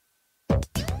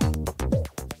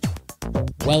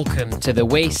Welcome to the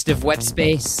Waste of Web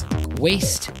Space,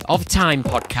 Waste of Time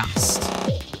podcast.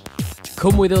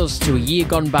 Come with us to a year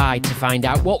gone by to find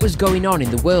out what was going on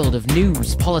in the world of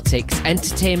news, politics,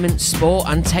 entertainment, sport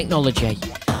and technology.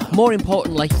 More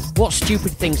importantly, what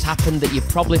stupid things happened that you've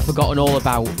probably forgotten all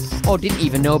about, or didn't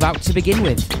even know about to begin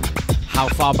with. How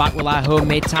far back will our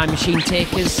homemade time machine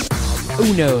take us?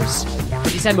 Who knows?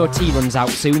 But its MOT runs out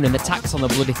soon and the tax on the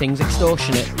bloody thing's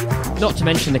extortionate. Not to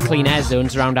mention the clean air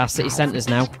zones around our city centres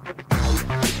now.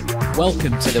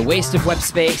 Welcome to the Waste of Web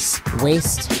Space,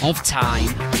 Waste of Time.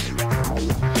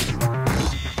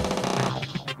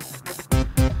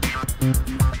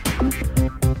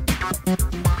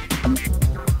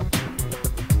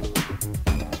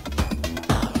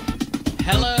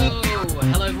 Hello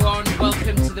everyone,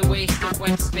 welcome to the Waste of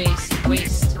Web Space,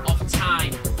 Waste of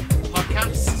Time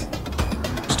podcast.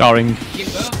 Starring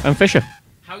Jimbo and Fisher.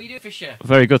 How are you doing, Fisher?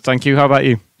 Very good, thank you. How about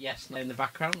you? Yes, in the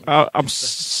background. I'm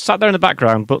sat there in the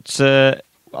background, but,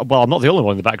 well, I'm not the only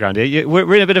one in the background here.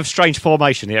 We're in a bit of strange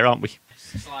formation here, aren't we?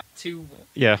 It's like two...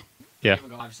 Yeah. We haven't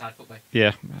got either side, but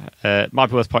Yeah. Might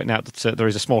be worth pointing out that there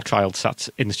is a small child sat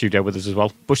in the studio with us as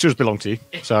well, which does belong to you.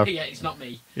 So yeah, it's not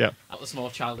me. Yeah. Not the small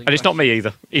child. And it's not me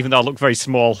either, even though I look very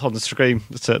small on the screen.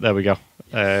 There we go.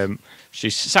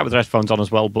 She's sat with her headphones on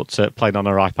as well, but playing on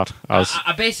her iPad.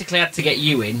 I basically had to get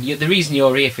you in. The reason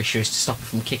you're here, Fisher, is to stop her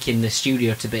from kicking the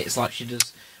studio to bits like she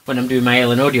does when I'm doing my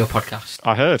Alien Audio podcast.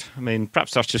 I heard. I mean,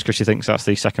 perhaps that's just because she thinks that's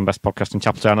the second best podcast in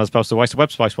Chapeltown as opposed to the Waste of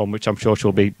Web Space one, which I'm sure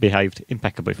she'll be behaved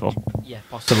impeccably for. Yeah,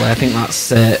 possibly. I think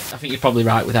that's. I think you're probably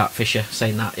right with that, Fisher,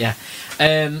 saying that. Yeah.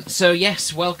 So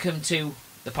yes, welcome to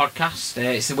the podcast.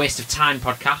 It's the Waste of Time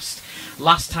podcast.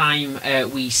 Last time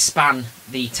we span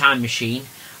the time machine,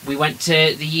 we went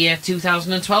to the year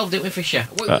 2012, didn't we, Fisher?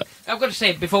 I've got to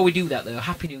say, before we do that, though,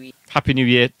 Happy New Year. Happy New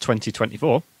Year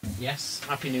 2024. Yes,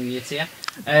 Happy New Year to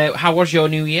you. How was your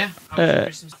New Year? How was your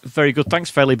Christmas? Very good, thanks.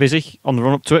 Fairly busy on the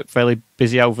run-up to it. Fairly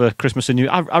busy over Christmas and New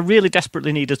Year. I really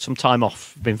desperately needed some time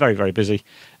off. Been very, very busy.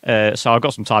 So I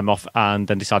got some time off and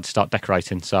then decided to start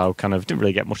decorating. So kind of didn't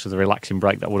really get much of the relaxing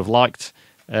break that I would have liked.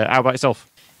 How about yourself?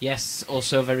 Yes,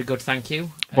 also very good, thank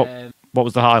you. What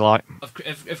was the highlight?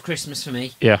 Of Christmas for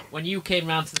me? Yeah. When you came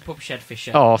round to the pub shed,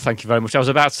 Fisher. Oh, thank you very much. I was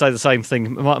about to say the same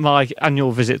thing. My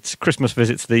annual visit, Christmas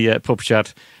visit to the pub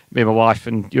shed, me and my wife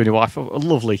and you and your wife, a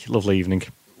lovely, lovely evening.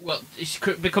 Well, it's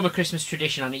become a Christmas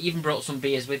tradition, and you even brought some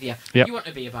beers with you. Yep. You want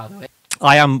a beer, by the way?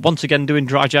 I am once again doing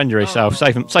dry January, so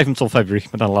save them till February,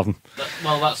 but then I'll have them.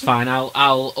 Well, that's fine.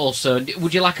 I'll also...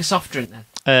 Would you like a soft drink,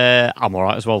 then? I'm all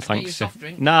right as well, thanks. You a soft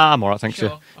drink? Nah, I'm all right, thanks. Sure.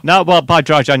 Okay. No, well, by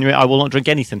dry January, I will not drink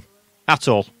anything at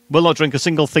all. Will not drink a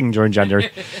single thing during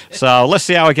January. So let's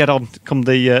see how I get on come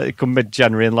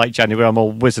mid-January and late January. I'm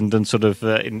all wizened and sort of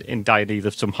in dire need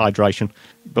of some hydration.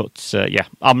 But yeah,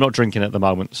 I'm not drinking at the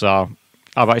moment. So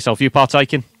how about yourself? You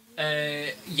partaking?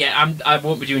 Yeah, I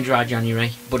won't be doing dry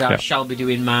January, but I shall be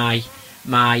doing my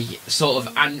sort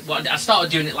of... I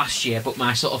started doing it last year, but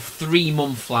my sort of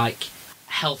 3-month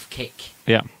health kick.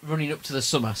 Yeah. Running up to the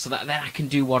summer, so that then I can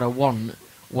do what I want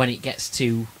when it gets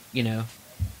to,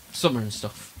 summer and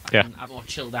stuff. I can have more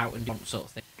chilled out and sort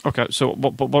of thing. Okay, so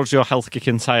what does your health kick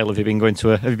entail? Have you been going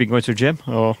to a gym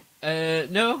or?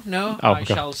 No. Oh, I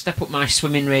shall step up my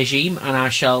swimming regime, and I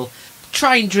shall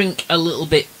try and drink a little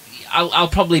bit. I'll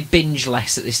probably binge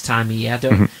less at this time of year. I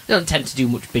don't tend to do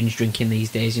much binge drinking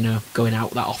these days. Going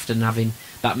out that often, and having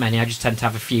that many. I just tend to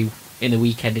have a few on the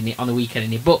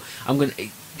weekend. But I'm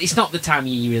going. It's not the time of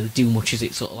year you really do much, is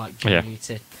it? Sort of like January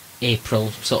to April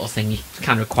sort of thing. It's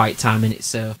kind of a quiet time in it,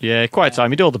 so... Yeah, quiet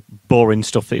time. You do all the boring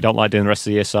stuff that you don't like doing the rest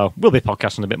of the year, so we'll be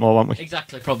podcasting a bit more, won't we?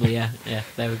 Exactly, probably, yeah. Yeah,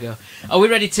 there we go. Are we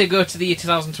ready to go to the year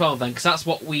 2012 then? Because that's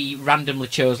what we randomly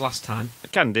chose last time.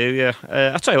 Can do, yeah.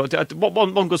 I'll tell you what,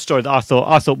 one good story that I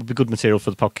thought would be good material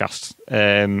for the podcast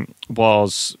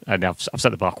was... and I've set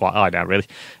the bar quite high now, really.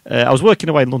 I was working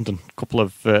away in London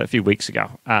a few weeks ago,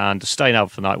 and staying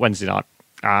out for the night, Wednesday night,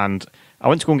 and... I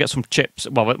went to go and get some chips.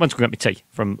 Well, I went to go get my tea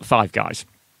from Five Guys.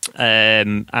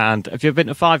 And if you've been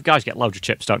to Five Guys, you get loads of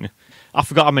chips, don't you? I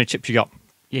forgot how many chips you got.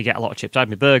 You get a lot of chips. I had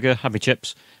my burger, had my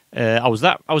chips. I was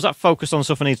that focused on the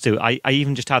stuff I needed to do. I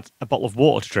even just had a bottle of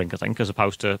water to drink, I think, as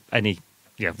opposed to any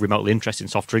remotely interesting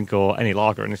soft drink or any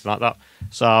lager or anything like that.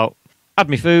 So I had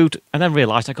my food and then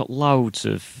realised I got loads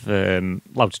of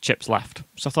chips left.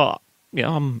 So I thought,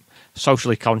 I'm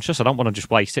socially conscious. I don't want to just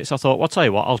waste it. So I thought, well, I'll tell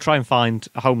you what, I'll try and find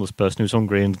a homeless person who's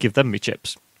hungry and give them me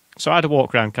chips. So I had a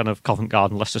walk around kind of Covent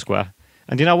Garden, Leicester Square.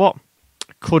 And you know what?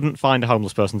 Couldn't find a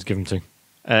homeless person to give them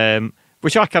to.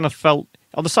 Which I kind of felt,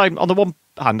 on the one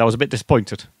hand, I was a bit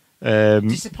disappointed.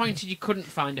 Disappointed you couldn't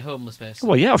find a homeless person.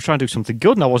 Well, yeah, I was trying to do something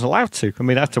good and I wasn't allowed to. I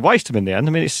mean, I had to waste them in the end.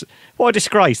 I mean, it's what a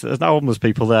disgrace that there's no homeless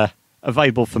people there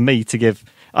available for me to give.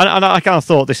 And I kind of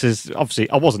thought this is, obviously,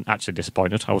 I wasn't actually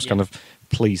disappointed. I was kind of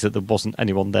pleased that there wasn't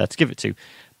anyone there to give it to.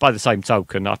 By the same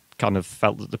token, I kind of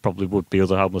felt that there probably would be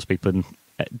other homeless people in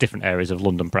different areas of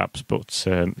London, perhaps. But,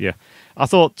 yeah, I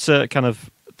thought kind of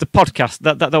the podcast,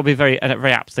 that would be a very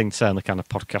apt thing to say on the kind of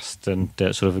podcast and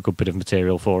sort of a good bit of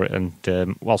material for it.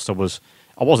 And whilst I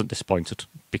wasn't disappointed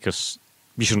because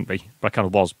you shouldn't be, but I kind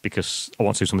of was because I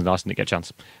want to do something nice and didn't get a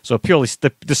chance. So purely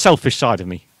the selfish side of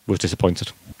me was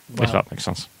disappointed, if that makes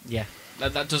sense. Yeah,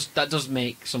 that does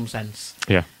make some sense.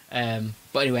 Yeah.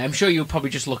 But anyway, I'm sure you were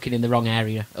probably just looking in the wrong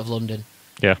area of London.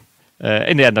 Yeah.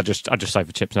 In the end, I just saved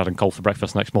the chips and had a cold for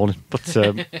breakfast next morning. But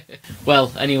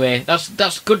well, anyway, that's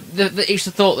good. It's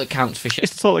the thought that counts, Fisher.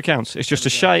 It's the thought that counts. It's just a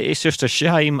shame. It's just a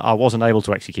shame I wasn't able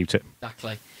to execute it.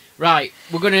 Exactly. Right,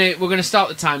 we're gonna start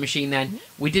the time machine then.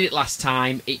 We did it last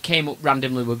time. It came up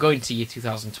randomly. We're going to year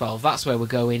 2012. That's where we're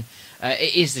going.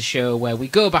 It is the show where we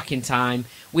go back in time.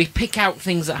 We pick out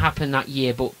things that happened that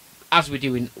year, but as we're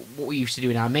doing what we used to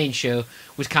do in our main show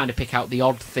was kind of pick out the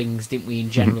odd things, didn't we, in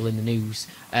general in the news,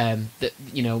 that,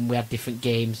 you know, we had different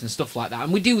games and stuff like that.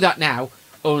 And we do that now,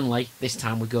 only this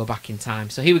time we go back in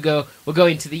time. So here we go. We're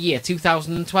going to the year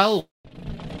 2012.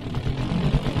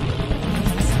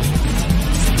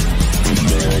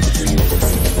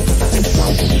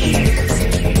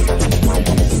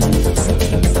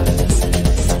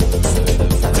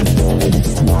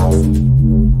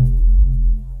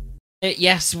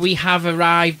 Yes, we have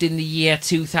arrived in the year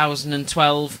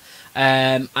 2012,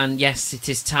 and yes, it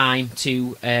is time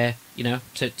to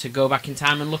to go back in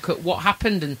time and look at what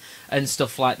happened and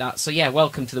stuff like that. So yeah,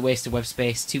 welcome to the Waste of Web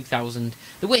Space 2000,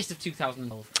 the Waste of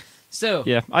 2012. So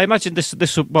yeah, I imagine this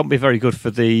won't be very good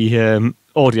for the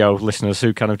audio listeners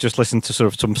who kind of just listen to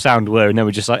sort of some sound where and then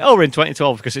we're just like, oh, we're in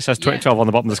 2012 because it says 2012 on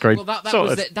the bottom of the screen. Well,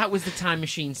 that was the time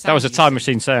machine sound. That was a time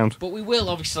machine sound. But we will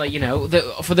obviously,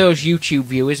 for those YouTube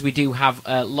viewers, we do have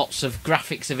lots of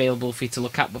graphics available for you to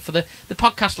look at. But for the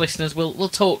podcast listeners, we'll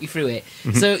talk you through it.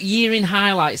 Mm-hmm. So year in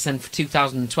highlights then for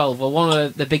 2012. Well, one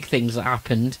of the big things that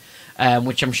happened,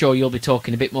 which I'm sure you'll be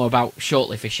talking a bit more about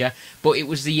shortly, Fisher. But it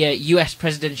was the US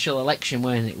presidential election,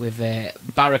 weren't it, with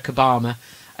Barack Obama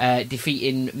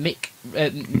defeating Mitt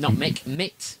Romney.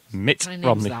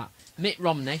 Mitt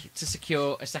Romney to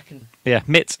secure a second. Yeah,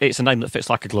 Mitt. It's a name that fits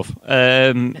like a glove.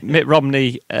 Mitt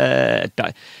Romney.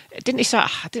 Didn't he say?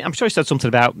 I'm sure he said something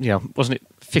about, wasn't it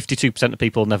 52% of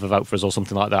people never vote for us or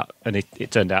something like that? And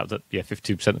it turned out that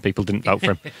 52% of people didn't vote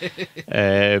for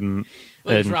him.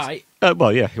 Well, he's right.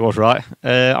 Well, yeah, he was right.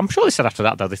 I'm sure they said after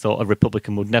that, though, they thought a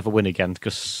Republican would never win again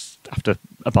because after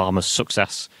Obama's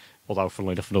success, although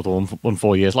funnily enough, another one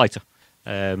 4 years later.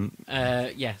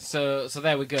 Yeah, so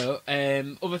there we go.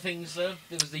 Other things, though,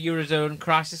 there was the Eurozone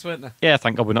crisis, weren't there? Yeah,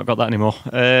 thank God we've not got that anymore.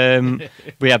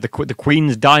 We had the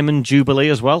Queens Diamond Jubilee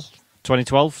as well,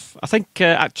 2012. I think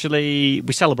actually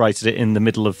we celebrated it in the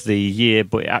middle of the year,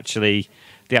 but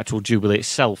the actual Jubilee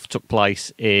itself took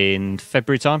place in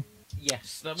February time.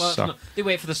 Yes, well, they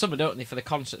wait for the summer, don't they, for the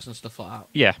concerts and stuff like that?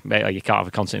 Yeah, you can't have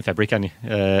a concert in February, can you?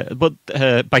 But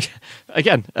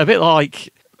again, a bit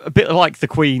like the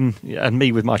Queen and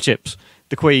me with my chips.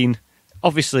 The Queen,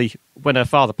 obviously, when her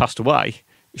father passed away,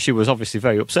 she was obviously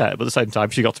very upset, but at the same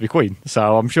time, she got to be Queen.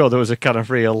 So I'm sure there was a kind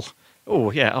of real,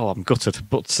 I'm gutted.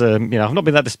 But, I've not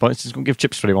been that disappointed. She's going to give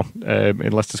chips for anyone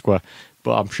in Leicester Square.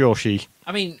 But I'm sure she...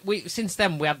 I mean, since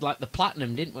then we had like the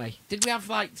platinum, didn't we? Did we have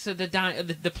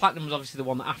the platinum was obviously the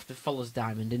one that after follows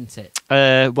diamond, isn't it?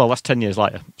 Well, that's 10 years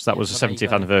later, so that was the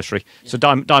 70th anniversary. Yeah. So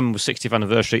diamond was 60th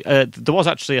anniversary. There was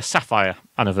actually a sapphire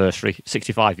anniversary,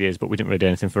 65 years, but we didn't really do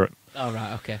anything for it. Oh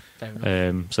right, okay, fair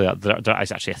enough. So that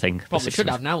is actually a thing. Probably should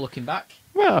have now, looking back.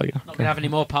 Well, yeah. Not going to have any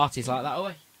more parties like that, are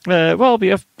we? Well,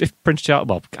 if Prince Charles.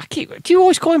 Well, do you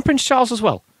always call him Prince Charles as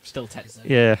well? Still Texas.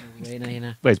 Yeah.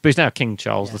 But he's now King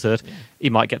Charles III. Yeah. He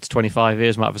might get to 25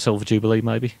 years, might have a silver jubilee,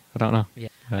 maybe. I don't know.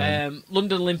 Yeah.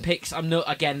 London Olympics.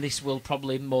 Again, this will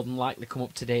probably more than likely come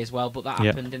up today as well, but that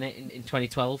happened in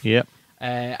 2012. Yeah.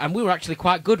 And we were actually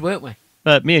quite good, weren't we?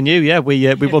 Me and you, yeah. We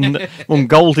won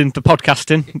gold in the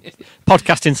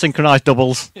podcasting synchronised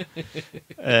doubles.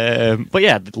 But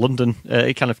yeah, London,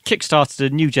 it kind of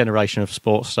kick-started a new generation of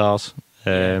sports stars.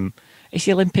 Is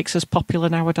the Olympics as popular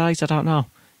nowadays? I don't know.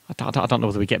 I don't know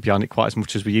whether we get behind it quite as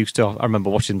much as we used to. I remember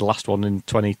watching the last one in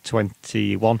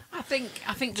 2021. I think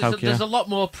there's a lot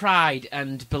more pride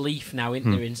and belief now, isn't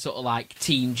there, in sort of like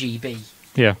Team GB.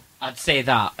 Yeah. I'd say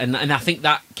that, and I think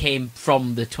that came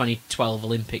from the 2012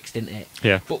 Olympics, didn't it?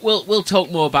 Yeah. But we'll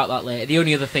talk more about that later. The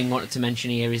only other thing I wanted to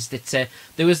mention here is that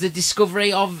there was the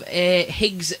discovery of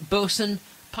Higgs boson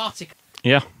particle.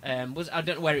 Yeah. I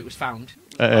don't know where it was found.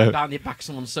 Down the back of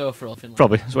someone's sofa or something like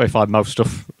Probably. that. That's where you find most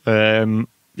stuff.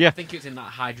 Yeah. I think it was in that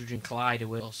Hydrogen Collider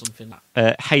or something like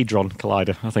that. Hadron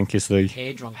Collider, I think, is the...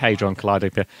 Hadron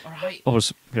Collider, yeah. All right.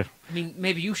 Yeah. I mean,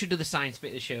 maybe you should do the science bit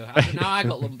of the show. I don't know how I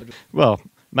got lumbered. Well,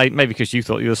 maybe because you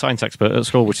thought you were a science expert at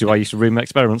school, which is why you used to room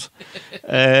experiments. It's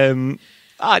an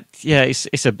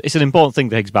important thing,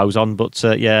 the Higgs boson, but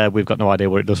we've got no idea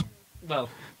what it does. Well,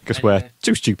 because anyway. we're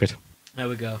too stupid. There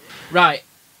we go. Right,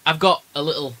 I've got a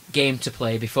little game to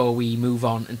play before we move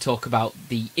on and talk about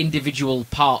the individual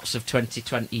parts of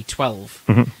 2012.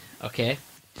 Mm-hmm. Okay?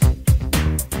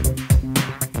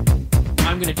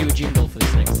 I'm going to do a jingle for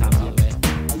this next time, by the way.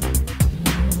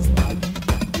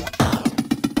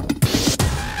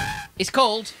 It's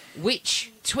called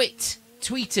Which Twit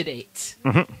Tweeted It?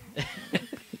 Mm-hmm.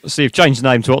 So you've changed the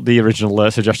name to what the original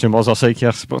suggestion was, I see,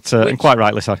 yes, but and quite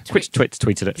rightly so. Which twit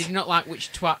tweeted it? Did you not like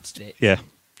Which Twat did it? Yeah.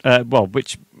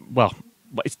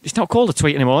 It's not called a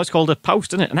tweet anymore. It's called a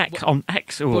post, isn't it? An X on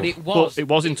X. But it was. It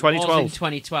was in 2012. It was in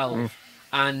 2012.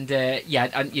 And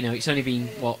it's only been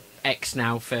X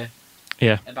now for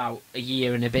about a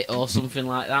year and a bit or something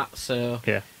like that. So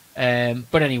yeah.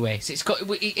 But anyway, so it's got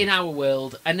in our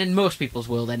world, and in most people's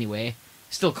world anyway,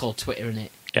 still called Twitter, isn't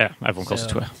it? Yeah, everyone calls it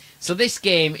Twitter. So this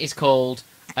game is called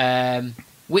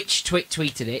Which Twit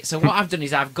Tweeted It? So what I've done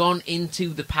is I've gone into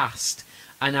the past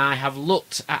and I have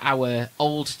looked at our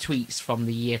old tweets from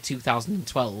the year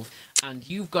 2012, and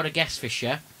you've got to guess,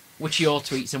 Fisher, which are your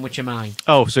tweets and which are mine.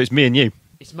 Oh, so it's me and you?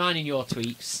 It's mine and your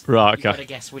tweets. Right, okay. You've got to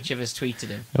guess which of us tweeted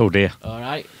them. Oh, dear. All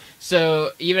right.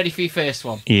 So, are you ready for your first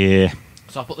one? Yeah.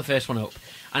 So I'll put the first one up.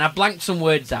 And I've blanked some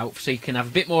words out so you can have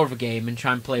a bit more of a game and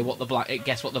try and play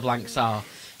guess what the blanks are.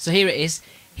 So here it is.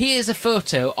 Here's a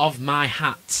photo of my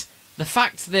hat. The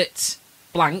fact that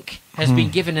blank has been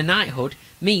given a knighthood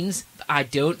means that I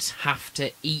don't have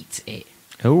to eat it.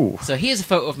 Oh. So here's a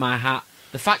photo of my hat.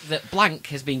 The fact that blank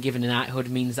has been given a knighthood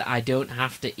means that I don't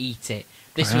have to eat it.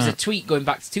 This was a tweet going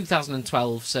back to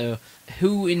 2012. So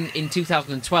who in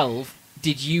 2012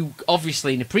 did you,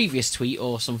 obviously in a previous tweet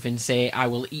or something, say, I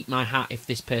will eat my hat if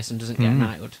this person doesn't get a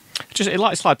knighthood?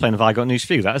 It's like playing Have I Got News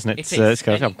for You, that, isn't it? It is. It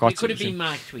could have been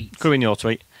my tweet. Could have been your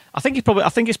tweet. I think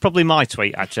it's probably my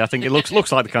tweet, actually. I think it looks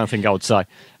like the kind of thing I would say.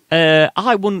 I'm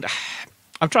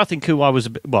trying to think who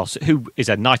who is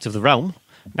a Knight of the Realm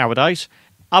nowadays.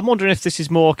 I'm wondering if this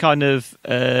is more kind of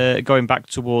going back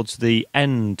towards the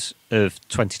end of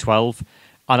 2012,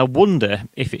 and I wonder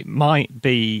if it might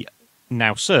be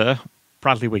now Sir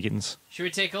Bradley Wiggins. Should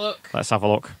we take a look? Let's have a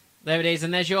look. There it is,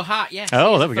 and there's your hat, yes.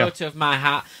 Oh, there we go. A photo of my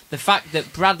hat. The fact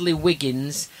that Bradley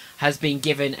Wiggins has been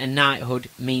given a knighthood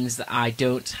means that I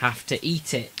don't have to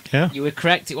eat it. Yeah. You were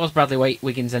correct, it was Bradley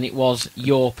Wiggins, and it was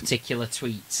your particular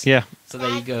tweet. Yeah. So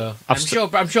there you go. I'm sure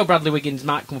Bradley Wiggins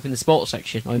might come up in the sports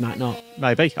section, or he might not.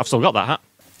 Maybe. I've still got that hat.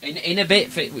 In a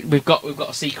bit, we've got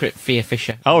a secret for you,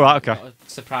 Fisher. Oh, right, okay. Got a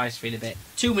surprise for you in a bit.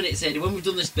 2 minutes in, when we've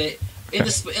done this bit,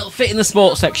 it'll fit in the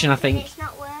sports section, I think. It's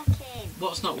not working.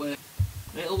 What's not working?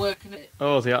 It'll work, innit?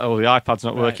 Oh, the iPad's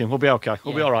not working. We'll be okay.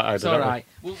 We'll be all right. It's all right.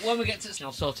 Well, when we get to this,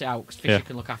 I'll sort it out because Fisher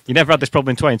can look after. You never had this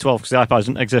problem in 2012 because the iPad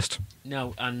didn't exist.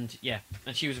 No, and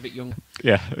she was a bit young.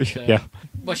 Yeah, So, yeah.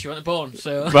 Well, she wasn't born,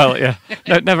 so. Well, yeah.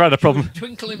 No, never had a problem.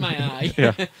 Twinkle in my eye.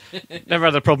 Yeah. Never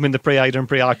had a problem in the pre-Ada and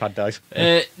pre-iPad days.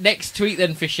 Next tweet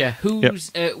then, Fisher.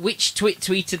 Which twit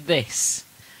tweeted this?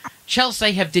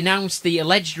 Chelsea have denounced the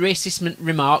alleged racist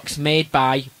remarks made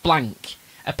by blank.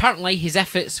 Apparently, his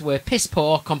efforts were piss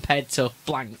poor compared to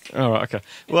blank. All right, okay.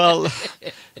 Well,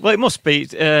 it must be.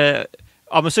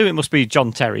 I'm assuming it must be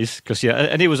John Terry's because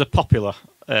and he was a popular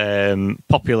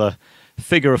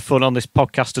figure of fun on this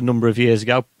podcast a number of years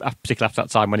ago, particularly after that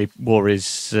time when he wore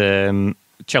his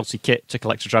Chelsea kit to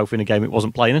collect a trophy in a game it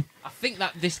wasn't playing in. I think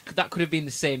that could have been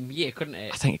the same year, couldn't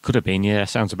it? I think it could have been. Yeah,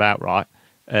 sounds about right.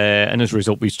 And as a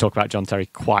result, we used to talk about John Terry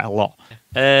quite a lot.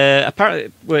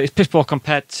 Apparently, it's piss poor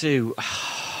compared to.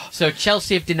 So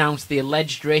Chelsea have denounced the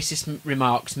alleged racist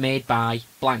remarks made by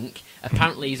blank.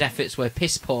 Apparently, his efforts were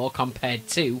piss poor compared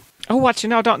to. Oh, actually,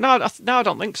 no, I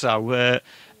don't think so.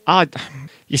 I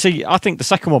think the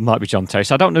second one might be John Terry.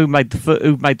 So I don't know who made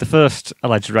the first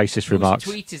alleged racist remarks.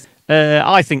 Tweet is.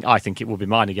 I think it will be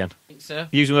mine again. Think so?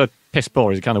 Using the word piss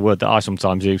poor is a kind of word that I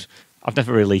sometimes use. I've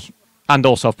never really. And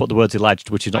also, I've put the words alleged,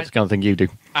 which is not the kind of thing you do.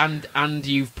 And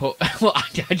you've put. Well,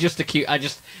 I just accuse him. Yeah.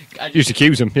 Just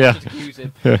accuse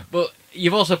him. Yeah. But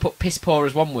you've also put piss poor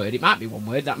as one word. It might be one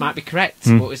word. That might be correct.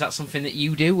 But is that something that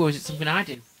you do, or is it something I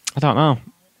do? I don't know.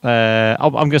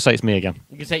 I'm going to say it's me again.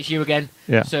 You can say it's you again.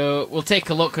 Yeah. So we'll take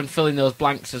a look and fill in those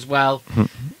blanks as well.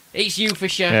 It's you,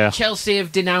 Fisher. Yeah. Chelsea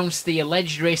have denounced the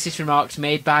alleged racist remarks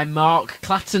made by Mark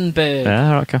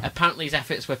Clattenburg. Okay. Apparently his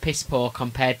efforts were piss poor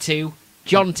compared to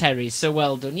John Terry's, so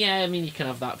well done. Yeah, I mean, you can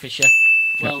have that, Fisher.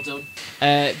 Well done.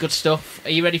 Good stuff.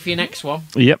 Are you ready for your next one?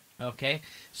 Yep. Okay.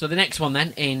 So the next one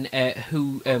then, in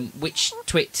which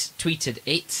tweeted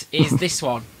it, is this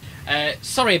one.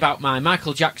 Sorry about my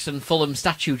Michael Jackson Fulham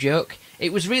statue joke.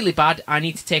 It was really bad. I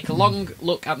need to take a long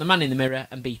look at the man in the mirror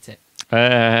and beat it.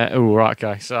 Right,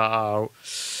 okay. So,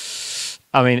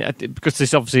 I mean, because this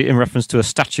is obviously in reference to a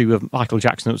statue of Michael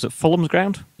Jackson that was at Fulham's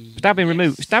ground. It's now been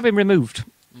removed. It's now been removed.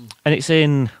 And it's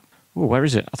in... Oh, where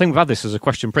is it? I think we've had this as a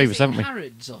question previous, haven't we?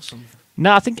 Harrods or something?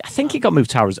 No, I think it got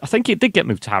moved to Harrods. I think it did get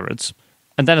moved to Harrods.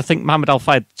 And then I think Mohammed Al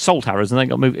Fayed sold Harrods and then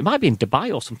got moved. It might be in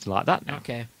Dubai or something like that now.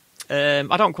 Okay.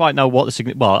 I don't quite know what the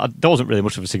significance... Well, there wasn't really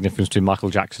much of a significance between Michael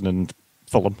Jackson and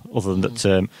Fulham, other than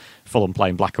that Fulham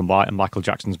playing black and white and Michael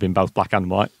Jackson's been both black and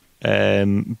white.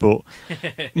 But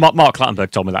Mark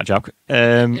Clattenburg told me that joke.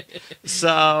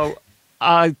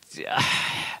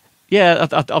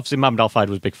 Obviously Mohammed Al Fayed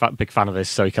was a big fan of this,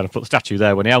 so he kind of put the statue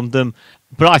there when he owned them.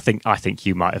 But I think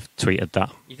you might have tweeted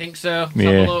that. You think so? Let's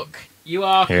Yeah. have a look. You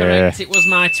are correct. Yeah. It was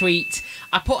my tweet.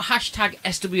 I put hashtag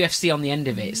SWFC on the end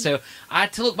of it, so I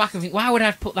had to look back and think, why would I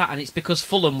have put that? And it's because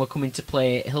Fulham were coming to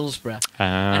play Hillsborough.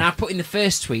 And I put in the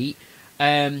first tweet,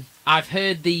 I've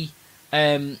heard the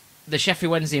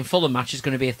Sheffield Wednesday and Fulham match is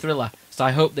going to be a thriller, so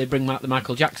I hope they bring back the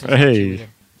Michael Jackson statue with him.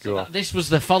 So this was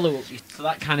the follow-up, so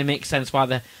that kind of makes sense why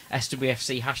the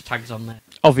SWFC hashtag's on there.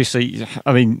 Obviously,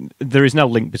 I mean, there is no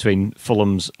link between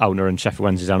Fulham's owner and Sheffield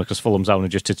Wednesday's owner, because Fulham's owner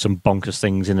just did some bonkers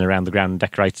things in and around the ground and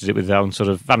decorated it with their own sort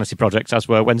of vanity projects, as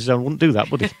where Wednesday's owner wouldn't do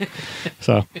that, would he?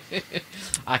 So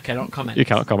I cannot comment. You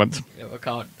cannot comment. No, I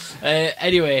can't.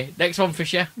 Anyway, next one,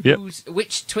 Fisher. Yep.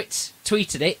 Which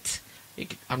tweeted it?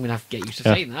 I'm going to have to get used to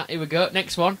saying that. Here we go.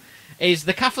 Next one is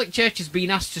the Catholic Church has been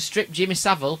asked to strip Jimmy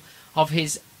Savile of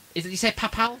his... Did you say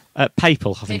papal?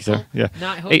 Papal, I think so. Yeah.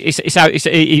 Knighthood?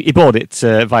 He bought it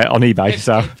on eBay.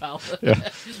 So yeah.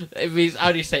 It means,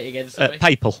 how do you say it again? Sorry.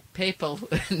 Papal. Papal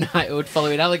knighthood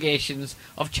following allegations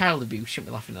of child abuse. Shouldn't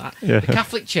be laughing at that. Yeah. The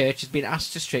Catholic Church has been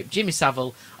asked to strip Jimmy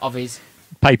Savile of his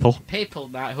Papal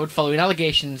knighthood following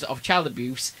allegations of child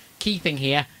abuse. Key thing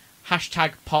here: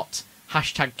 hashtag pot,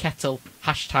 hashtag kettle,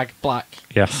 hashtag black.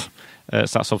 Yes. So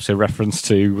that's obviously a reference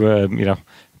to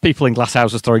people in glass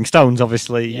houses throwing stones,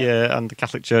 obviously, and the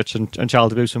Catholic Church and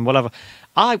child abuse and whatever.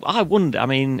 I wonder. I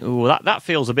mean, that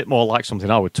feels a bit more like something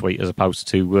I would tweet as opposed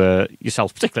to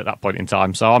yourself, particularly at that point in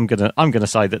time. So I'm gonna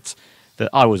say that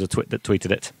I was a twit that tweeted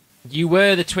it. You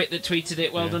were the twit that tweeted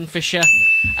it. Well done, Fisher.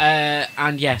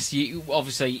 And yes, you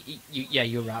obviously,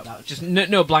 you're right. That just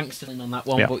no blanks still in on that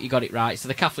one, but you got it right. So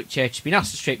the Catholic Church has been asked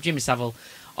to strip Jimmy Savile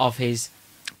of his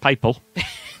Papal.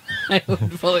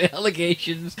 following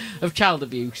allegations of child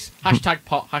abuse. Hashtag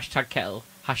pot, hashtag kettle,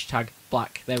 hashtag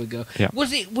black. There we go. Yeah.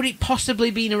 Would it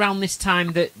possibly been around this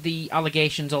time that the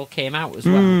allegations all came out as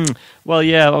well? Well,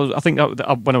 yeah. I think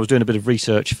when I was doing a bit of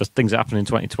research for things that happened in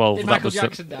 2012, Did Michael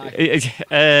Jackson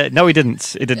die? No, he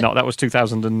didn't. He did not. That was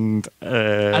 2000 and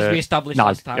as we established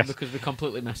last time, yes. because we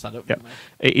completely messed that up. Yeah. Didn't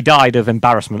we? He died of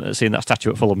embarrassment at seeing that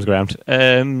statue at Fulham's ground.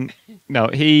 No,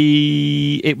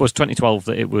 it was 2012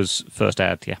 that it was first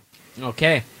aired. Yeah.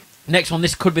 Okay. Next one.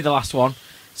 This could be the last one.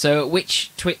 So,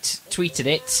 which tweeted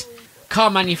it? Car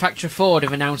manufacturer Ford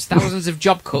have announced thousands of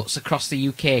job cuts across the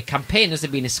UK. Campaigners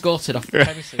have been escorted off the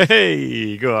premises.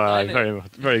 Hey, go on.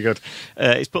 Very good.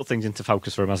 It's put things into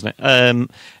focus for him, hasn't it?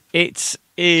 It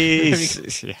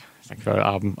is... Yeah.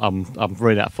 I'm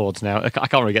running out of Fords now. I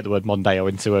can't really get the word Mondeo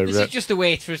into a... This is just a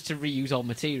way for us to reuse all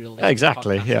material.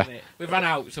 Exactly, podcast, We've run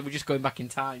out, so we're just going back in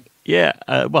time. Yeah,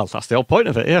 well, that's the whole point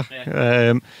of it,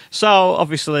 yeah. So,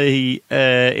 obviously,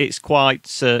 it's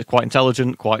quite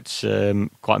intelligent, quite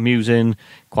amusing,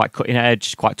 quite cutting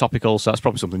edge, quite topical, so that's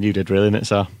probably something you did, really, isn't it?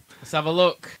 So let's have a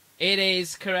look. It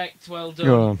is correct, well done.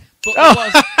 Go on.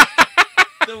 But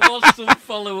there was some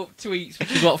follow-up tweets,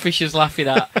 which is what Fisher's laughing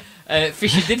at.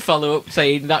 Fisher did follow up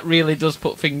saying that really does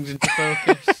put things into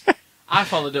focus. I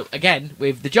followed up again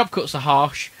with the job cuts are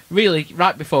harsh, really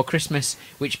right before Christmas,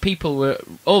 which people were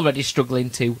already struggling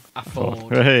to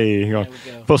afford. Hey, go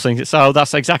on. So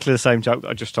that's exactly the same joke that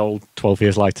I just told 12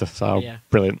 years later. So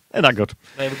brilliant. Isn't that good?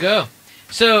 There we go.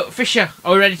 So, Fisher,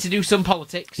 are we ready to do some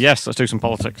politics? Yes, let's do some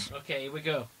politics. Okay, here we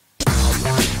go.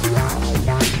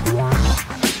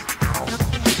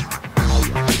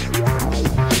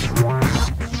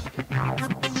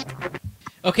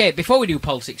 Okay, before we do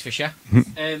politics, Fisher,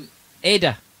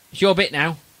 Ada, it's your bit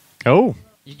now. Oh.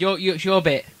 It's your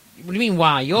bit. What do you mean,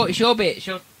 why? It's your bit.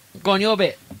 Go on, your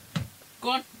bit.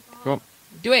 Go on.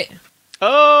 Do it.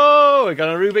 Oh, we got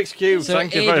a Rubik's Cube. So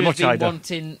Thank you very much, Ida. Been Ida.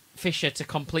 wanting Fisher to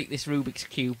complete this Rubik's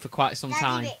Cube for quite some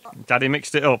time. Daddy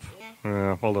mixed it up.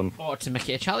 Yeah. Hold on. I wanted to make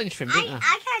it a challenge for him, didn't I?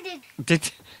 I kind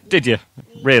of... Did you?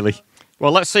 Really?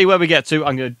 Well, let's see where we get to.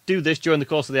 I'm going to do this during the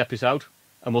course of the episode,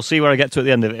 and we'll see where I get to at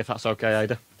the end of it, if that's okay,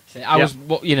 Ida.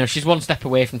 She's one step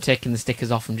away from taking the stickers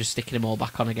off and just sticking them all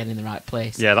back on again in the right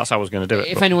place. Yeah, that's how I was going to do it.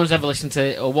 If anyone's ever listened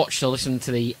to or watched or listened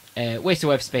to the Waste of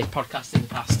Web Space podcast in the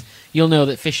past, you'll know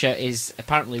that Fisher is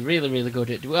apparently really, really good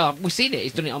at... Well, we've seen it.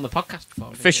 He's done it on the podcast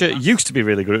before. Fisher used to be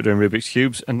really good at doing Rubik's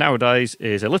Cubes, and nowadays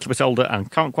is a little bit older and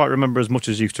can't quite remember as much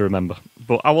as he used to remember.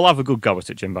 But I will have a good go at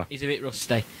it, Jimbo. He's a bit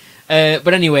rusty.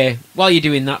 But anyway, while you're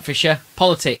doing that, Fisher,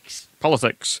 politics.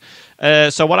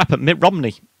 So what happened? Mitt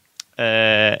Romney,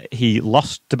 he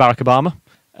lost to Barack Obama.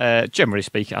 Generally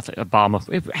speaking, I think Obama,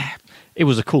 he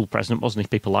was a cool president, wasn't he?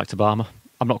 People liked Obama.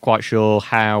 I'm not quite sure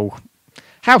how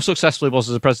successful he was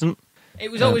as a president. It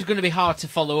was always going to be hard to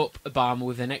follow up Obama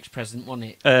with the next president,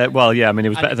 wasn't it? Well, yeah, I mean, it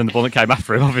was better than the one that came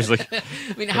after him, obviously. I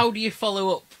mean, how do you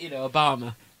follow up,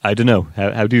 Obama? I don't know.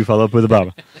 How do you follow up with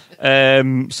Obama?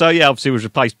 So yeah, obviously he was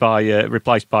replaced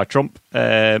by Trump,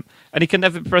 and he can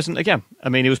never be president again. I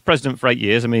mean, he was president for 8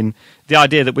 years. I mean, the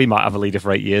idea that we might have a leader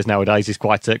for 8 years nowadays is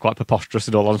quite preposterous,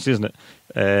 in all honesty, isn't it?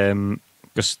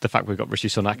 Because the fact we've got Rishi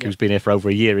Sunak, who's been here for over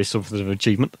a year, is something of an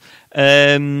achievement.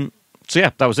 So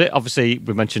yeah, that was it. Obviously,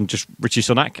 we mentioned just Rishi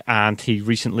Sunak, and he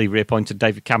recently reappointed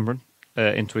David Cameron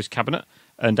into his cabinet.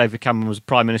 And David Cameron was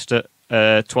Prime Minister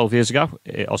 12 years ago.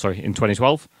 In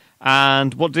 2012.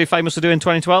 And what did he famously do in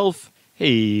 2012?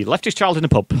 He left his child in a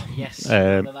pub. Yes,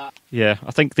 remember that. Yeah,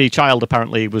 I think the child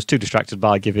apparently was too distracted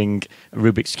by giving a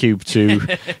Rubik's Cube to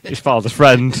his father's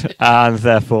friend, and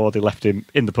therefore they left him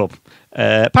in the pub.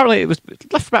 Apparently it was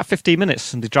left for about 15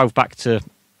 minutes, and they drove back to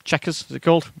Chequers, is it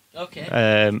called? Okay.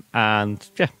 And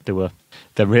yeah, they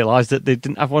then realised that they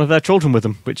didn't have one of their children with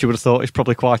them, which you would have thought is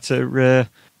probably quite a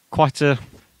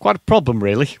problem,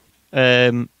 really.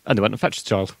 And they went and fetched the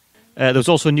child. There was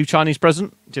also a new Chinese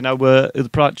president. Do you know who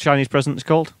the Chinese president is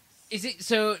called? Is it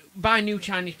so? By new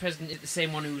Chinese president, is it the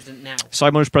same one who's now?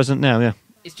 Same one as president now, yeah.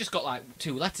 It's just got like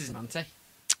 2 letters, hasn't it?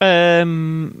 Yeah.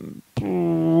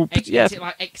 Is it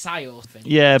like XI or something?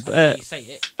 Yeah. You say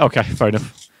it. Okay, fair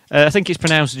enough. I think it's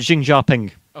pronounced Xi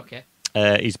Jinping. Okay.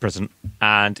 He's president.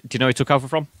 And do you know who he took over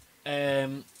from?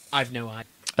 I've no idea.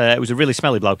 It was a really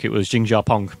smelly bloke. It was Jing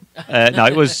Jiaping. No,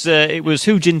 it was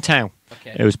Hu Jintao.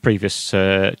 Okay. It was previous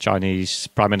Chinese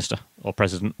prime minister or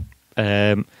president,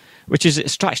 which is a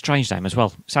strange name as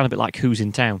well. Sound a bit like Who's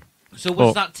in Town. So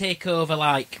was that takeover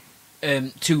like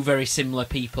 2 very similar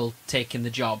people taking the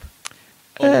job,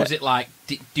 or was it like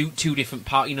do 2 different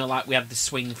parts? Like we had the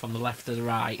swing from the left to the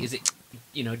right. Is it?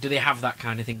 Do they have that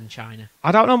kind of thing in China?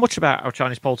 I don't know much about how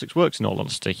Chinese politics works, in all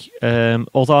honesty.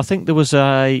 Although I think there is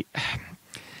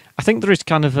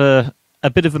kind of a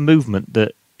bit of a movement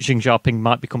that Xi Jinping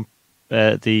might become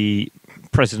the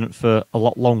president for a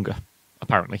lot longer,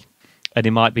 apparently. And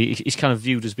he's kind of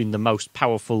viewed as being the most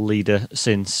powerful leader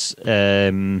since,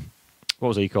 what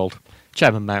was he called?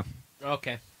 Chairman Mao.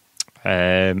 Okay.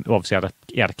 Obviously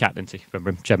he had a cat, didn't he? Remember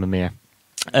him? Chairman Mao.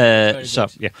 Yeah.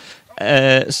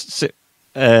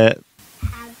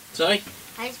 Sorry?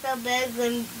 How do you spell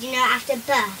burger? After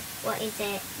birth? What is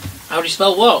it? How do you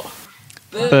spell what?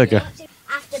 Burger.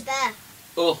 After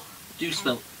birth. Oh, do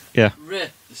spell. Yeah.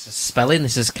 This is spelling.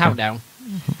 This is countdown.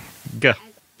 Go.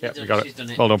 Yeah, we got She's done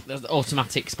it. it. Well done. There's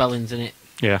automatic spellings in it.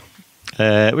 Yeah.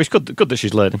 Which is good that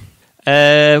she's learning.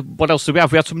 What else do we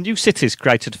have? We had some new cities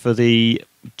created for the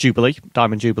Jubilee,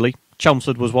 Diamond Jubilee.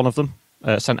 Chelmsford was one of them.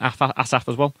 St Asaph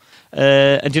as well.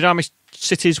 And do you know how many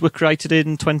cities were created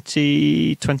in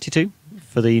 2022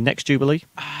 for the next Jubilee?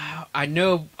 I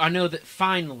know that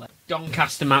finally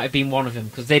Doncaster might have been one of them,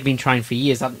 because they've been trying for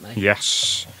years, haven't they?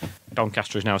 Yes.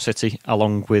 Doncaster is now a city,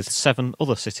 along with 7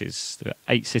 other cities. There are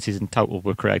 8 cities in total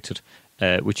were created,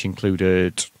 which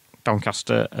included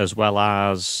Doncaster, as well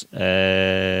as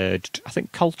I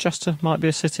think Colchester might be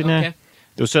a city now. Okay.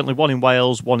 There was certainly one in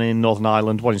Wales, one in Northern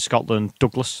Ireland, one in Scotland,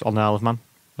 Douglas on the Isle of Man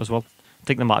as well. I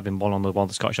think there might have been one on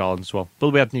the Scottish Islands as well.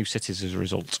 But we had new cities as a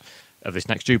result of this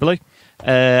next Jubilee.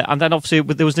 And then obviously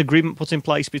there was an agreement put in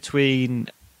place between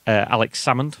Alex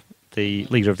Salmond, the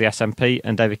leader of the SNP,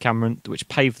 and David Cameron, which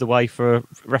paved the way for a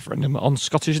referendum on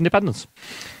Scottish independence.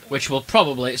 Which will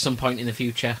probably at some point in the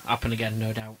future happen again,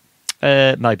 no doubt.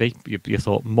 Maybe. You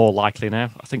thought more likely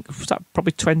now. I think, was that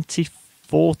probably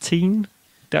 2014?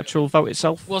 the actual vote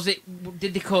itself. Was it?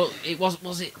 Did they call it?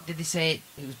 Was it? Did they say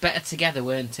it was better together,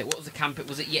 weren't it? What was the campaign?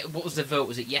 Was it? What was the vote?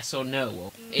 Was it yes or no,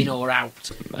 or in or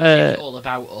out? It was all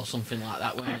about, or something like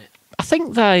that, wasn't it? I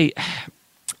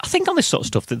think on this sort of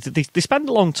stuff, they spend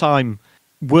a long time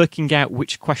working out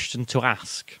which question to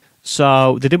ask.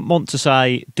 So they didn't want to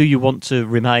say, do you want to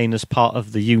remain as part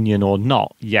of the union or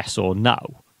not, yes or no,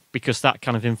 because that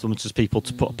kind of influences people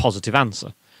to put a positive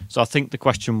answer. So I think the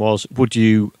question was, would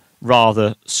you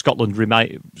rather Scotland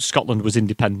was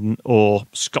independent or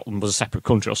Scotland was a separate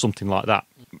country or something like that?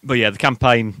 But yeah, the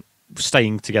campaign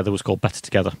staying together was called Better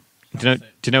Together. Do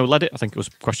you know who led it? I think it was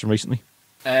a question recently.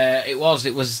 It was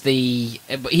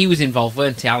but he was involved,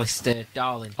 weren't he? Alistair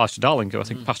Darling. Alistair Darling, who I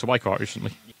think passed away quite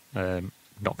recently.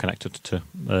 Not connected to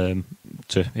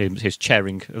his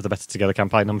chairing of the Better Together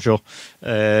campaign, I'm sure.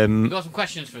 You've got some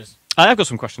questions for us. I have got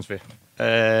some questions for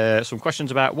you. Some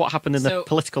questions about what happened in the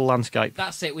political landscape.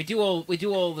 That's it. We do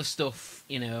all the stuff,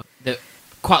 that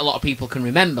quite a lot of people can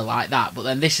remember like that. But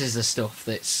then this is the stuff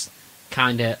that's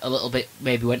kind of a little bit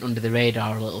maybe went under the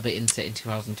radar a little bit in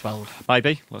 2012.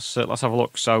 Maybe. Let's have a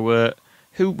look. So,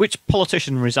 which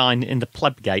politician resigned in the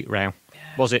plebgate row?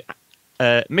 Was it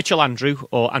Mitchell Andrew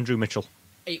or Andrew Mitchell?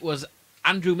 It was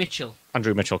Andrew Mitchell.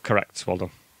 Andrew Mitchell, correct. Well done.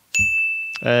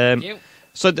 Thank you.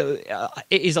 So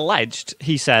it is alleged,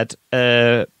 he said,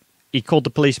 he called the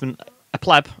policeman a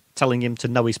pleb, telling him to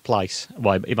know his place.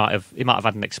 Well, he might have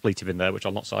had an expletive in there, which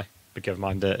I'll not say, but never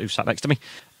mind who sat next to me.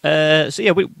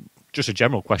 Just a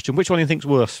general question. Which one do you think's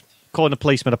worse? Calling a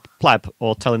policeman a pleb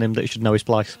or telling him that he should know his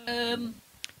place?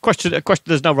 Question.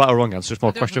 There's no right or wrong answer. It's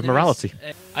more a question of morality.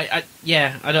 I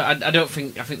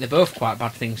think they're both quite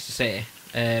bad things to say.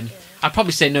 I'd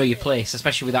probably say know your place,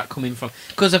 especially with that coming from,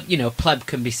 because of pleb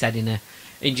can be said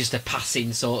in just a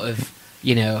passing sort of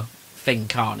thing,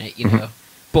 can't it?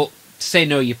 But to say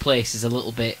know your place is a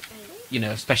little bit,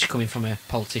 especially coming from a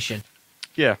politician.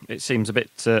 Yeah, it seems a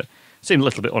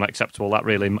little bit unacceptable. That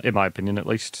really, in my opinion, at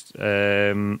least.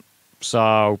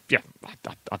 So yeah,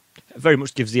 I very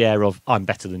much gives the air of I'm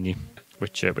better than you,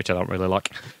 which I don't really like.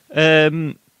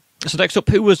 So next up,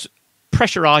 who was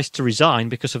pressurised to resign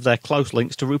because of their close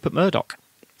links to Rupert Murdoch?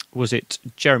 Was it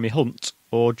Jeremy Hunt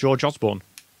or George Osborne?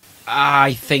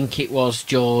 I think it was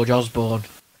George Osborne.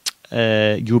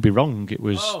 You'll be wrong. It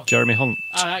was Jeremy Hunt.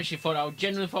 I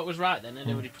genuinely thought it was right then.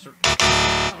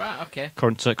 Right, okay.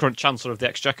 Current Chancellor of the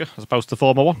Exchequer, as opposed to the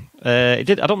former one. I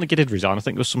don't think he did resign. I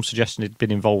think there was some suggestion he'd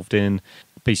been involved in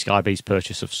PCIB's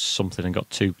purchase of something and got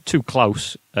too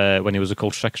close when he was a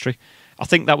culture secretary. I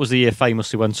think that was the year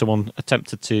famously when someone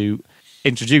attempted to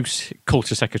introduce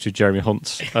Culture Secretary Jeremy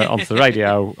Hunt onto the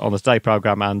radio on the Today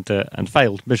programme and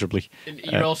failed miserably.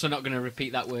 You're also not going to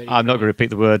repeat that word. I'm not going to repeat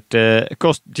the word. Of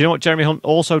course, do you know what Jeremy Hunt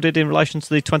also did in relation to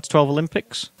the 2012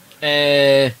 Olympics?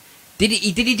 Did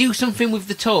he do something with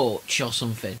the torch or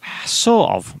something?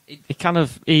 Sort of.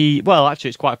 Well, actually,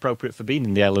 it's quite appropriate for being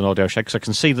in the Alien Audio Shed because I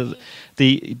can see that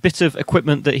the bit of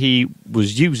equipment that he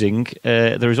was using,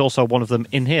 there is also one of them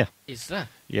in here. Is there?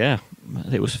 Yeah.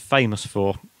 It was famous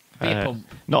for... Beer pump?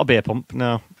 Not a beer pump,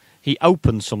 no. He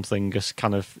opened something as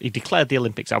he declared the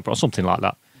Olympics out or something like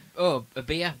that. Oh, a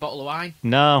beer? Bottle of wine?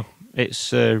 No.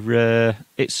 It's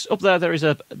up there. There is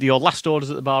your last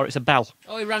orders at the bar. It's a bell.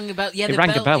 Oh, he rang a bell. Yeah,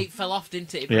 the bell. It fell off,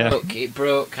 didn't it? It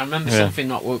broke. I remember something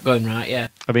not going right. Yeah.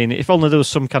 I mean, if only there was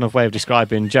some kind of way of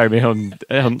describing Jeremy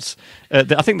Hunt's.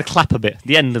 I think the clapper bit,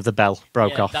 the end of the bell,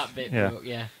 broke off. That bit broke.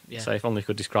 Yeah. So if only you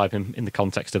could describe him in the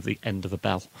context of the end of a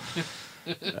bell.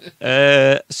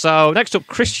 So next up,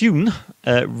 Chris Huhne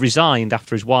resigned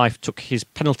after his wife took his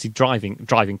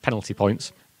driving penalty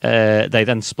points. They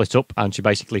then split up and she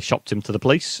basically shopped him to the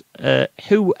police.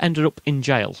 Who ended up in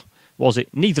jail? Was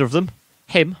it neither of them,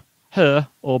 him, her,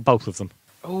 or both of them?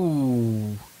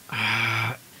 Oh,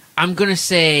 I'm going to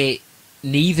say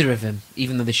neither of them,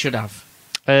 even though they should have.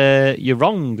 You're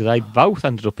wrong. They both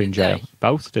ended up in jail.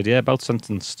 Both did, yeah. Both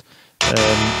sentenced.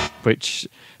 Which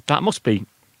that must be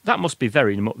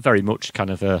very, very much kind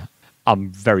of a I'm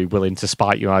very willing to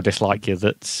spite you and I dislike you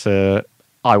that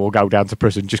I will go down to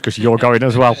prison just because you're going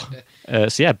as well.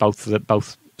 So yeah,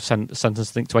 both sentenced, I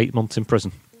think, to 8 months in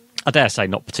prison. I dare say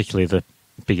not particularly the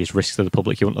biggest risk to the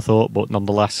public you wouldn't have thought, but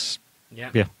nonetheless,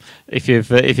 yeah. If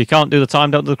you can't do the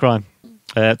time, don't do the crime.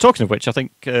 Talking of which, I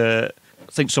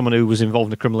think someone who was involved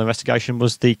in a criminal investigation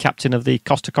was the captain of the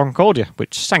Costa Concordia,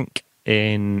 which sank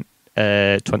in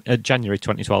January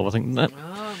 2012, I think.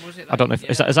 Was it I don't know.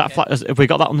 Is that have we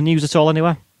got that on the news at all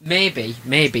anywhere? Maybe.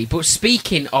 But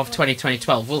speaking of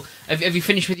 2012, well, have you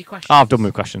finished with your questions? I've done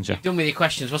with questions, yeah. You've done with your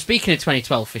questions. Well, speaking of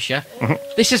 2012, Fisher,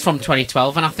 this is from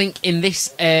 2012, and I think in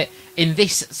this in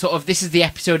this this is the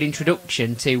episode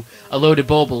introduction to A Load of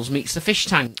Baubles Meets the Fish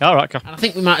Tank. All right, okay. And I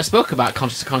think we might have spoke about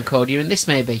Costa Concordia in this,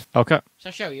 maybe. Okay. Shall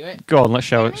I show you it? Go on, let's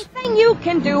show it. Anything you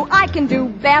can do, I can do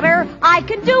better. I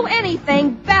can do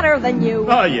anything better than you.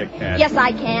 Oh, you can. Yes,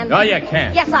 I can. No, you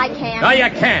can't. Yes, I can. No,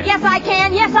 you can't. Yes, I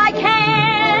can. Yes, I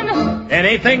can.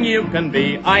 Anything you can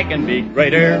be, I can be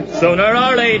greater. Sooner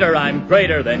or later, I'm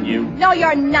greater than you. No,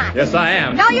 you're not. Yes, I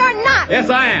am. No, you're not. Yes,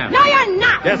 I am. No, you're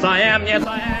not. Yes, I am. Yes,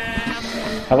 I am.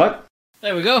 Hello?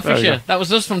 There we go, There we Fisher. go. That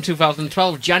was us from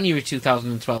 2012, January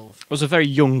 2012. It was a very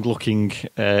young-looking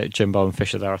Jimbo and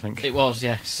Fisher there, I think. It was,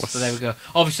 yes. So there we go.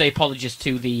 Obviously, apologies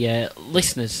to the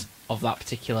listeners of that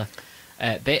particular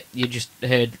bit. You just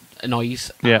heard a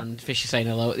noise and Fisher saying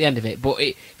hello at the end of it. But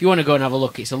if you want to go and have a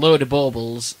look, it's A Load of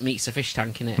Baubles Meets a Fish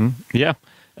Tank, innit? Yeah.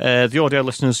 The audio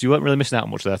listeners, you weren't really missing out on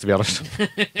much there, to be honest.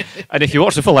 And if you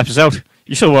watch the full episode,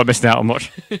 you still weren't missing out on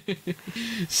much.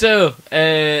 So,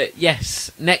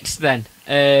 yes, next then.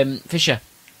 Fisher,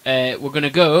 we're going to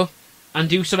go and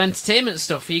do some entertainment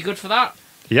stuff. Are you good for that?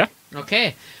 Yeah.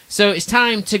 Okay. So it's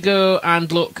time to go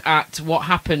and look at what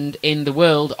happened in the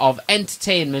world of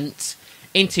entertainment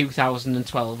in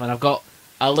 2012. And I've got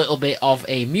a little bit of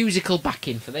a musical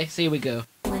backing for this. Here we go.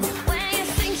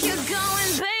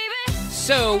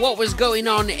 So, what was going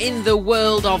on in the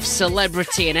world of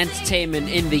celebrity and entertainment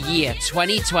in the year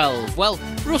 2012? Well,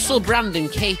 Russell Brand and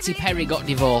Katy Perry got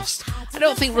divorced. I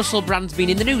don't think Russell Brand's been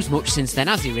in the news much since then,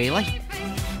 has he really?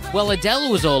 Well, Adele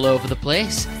was all over the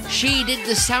place. She did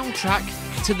the soundtrack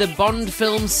to the Bond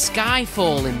film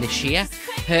Skyfall in this year.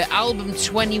 Her album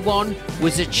 21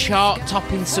 was a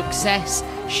chart-topping success.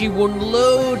 She won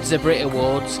loads of Brit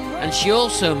Awards, and she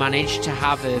also managed to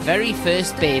have her very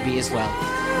first baby as well.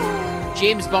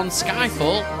 James Bond's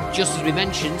Skyfall, just as we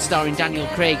mentioned, starring Daniel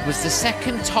Craig, was the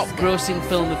second top-grossing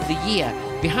film of the year,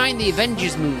 behind the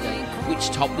Avengers movie, which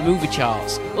topped the movie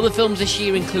charts. Other films this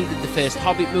year included the first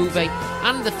Hobbit movie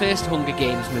and the first Hunger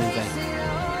Games movie.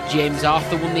 James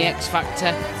Arthur won the X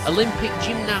Factor, Olympic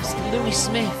gymnast Louis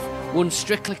Smith won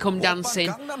Strictly Come Dancing,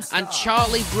 and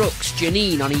Charlie Brooks'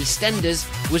 Janine on EastEnders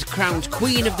was crowned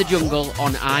Queen of the Jungle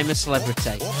on I'm a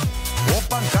Celebrity.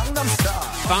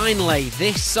 Finally,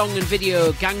 this song and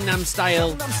video, Gangnam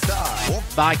Style,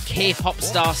 by K-pop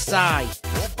star Psy,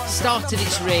 started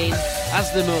its reign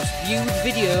as the most viewed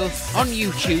video on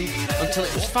YouTube until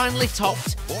it was finally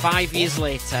topped 5 years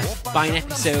later by an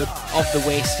episode of The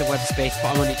Waste of Web Space,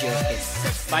 but I'm only joking,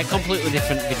 by a completely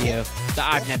different video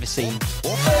that I've never seen.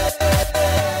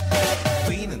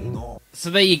 So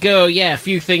there you go, yeah, a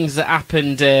few things that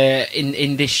happened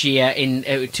in this year, in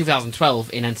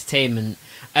 2012, in entertainment.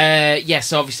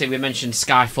 Yes, obviously we mentioned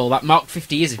Skyfall. That marked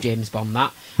 50 years of James Bond,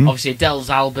 that. Obviously Adele's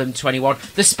album, 21.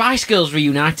 The Spice Girls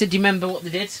reunited. Do you remember what they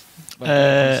did? On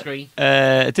the screen?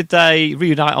 Did they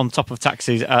reunite on top of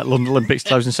taxis at London Olympics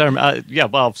closing ceremony? Yeah,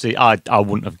 well, obviously I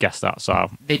wouldn't have guessed that. So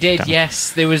they did,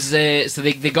 yes. There was they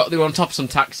were on top of some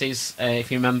taxis, if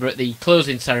you remember, at the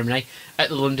closing ceremony at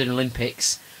the London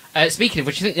Olympics. Speaking of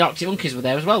which, I think the Arctic Monkeys were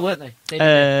there as well, weren't they?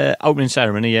 Opening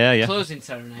ceremony, yeah. Closing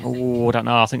ceremony, I think. Oh, I don't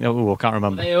know. I think I can't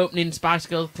remember. Were they opening, Spice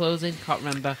Girls closing? Can't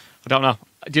remember. I don't know.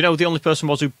 Do you know the only person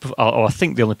was who? I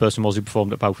think the only person was who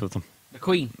performed at both of them. The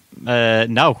Queen.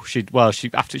 No,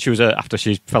 after she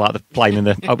fell out of the plane in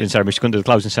the opening ceremony, she couldn't do the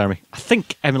closing ceremony. I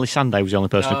think Emily Sandé was the only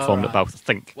person who performed at both. I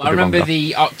think. Well, I remember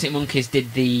the Arctic Monkeys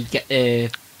did the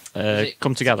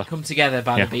Come Together. Come Together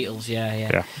by the Beatles.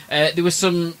 Yeah. There was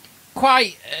some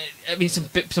quite.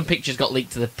 Some pictures got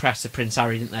leaked to the press of Prince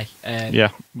Harry, didn't they?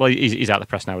 Yeah. Well, he's out of the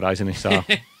press nowadays, isn't he? So.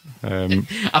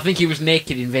 I think he was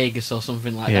naked in Vegas or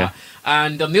something like that.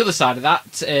 And on the other side of that,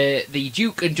 the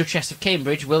Duke and Duchess of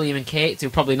Cambridge, William and Kate, who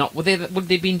probably not would they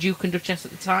have been Duke and Duchess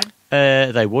at the time?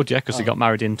 They would, yeah, because they got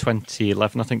married in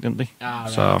 2011, I think, didn't they? Ah,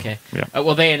 right, so, okay. Yeah.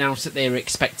 Well, they announced that they were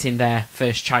expecting their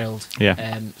first child.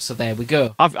 Yeah. So there we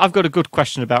go. I've got a good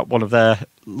question about one of their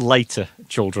later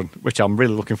children, which I'm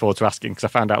really looking forward to asking, because I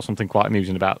found out something quite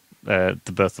amusing about the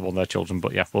birth of one of their children.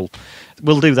 But yeah,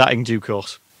 we'll do that in due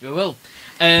course. We will.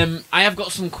 I have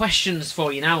got some questions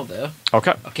for you now, though.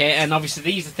 Okay. Okay, and obviously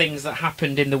these are things that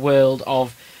happened in the world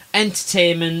of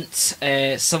entertainment,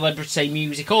 celebrity,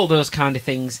 music, all those kind of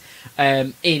things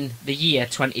in the year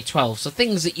 2012. So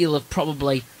things that you'll have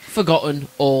probably forgotten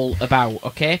all about,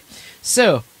 okay?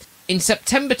 So, in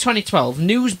September 2012,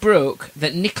 news broke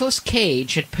that Nicolas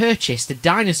Cage had purchased a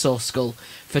dinosaur skull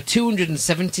for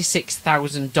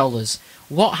 $276,000.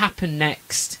 What happened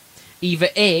next? Either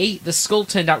A, the skull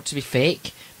turned out to be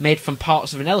fake, made from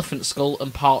parts of an elephant skull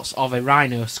and parts of a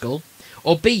rhino skull,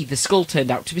 or B, the skull turned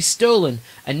out to be stolen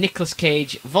and Nicolas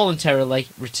Cage voluntarily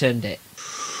returned it.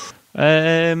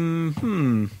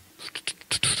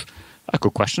 A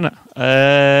good question, isn't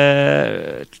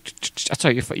it? I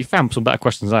tell you, you found some better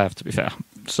questions than I have, to be fair.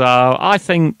 So I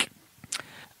think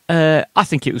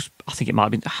it was. I think it might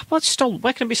have been. What's stolen?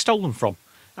 Where can it be stolen from?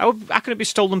 How can it be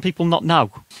stolen? People not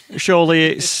know.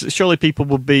 Surely people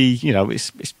would be.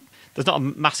 It's there's not a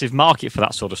massive market for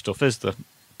that sort of stuff, is there?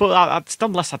 But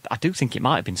nonetheless, I do think it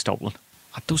might have been stolen.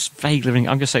 I just vaguely think.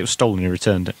 I'm going to say it was stolen and he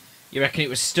returned it. You reckon it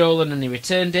was stolen and he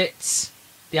returned it?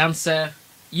 The answer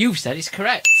you've said is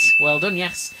correct. Well done,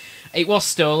 yes. It was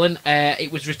stolen.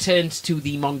 It was returned to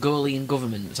the Mongolian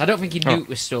government. So I don't think he knew it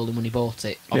was stolen when he bought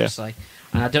it, obviously. Yeah.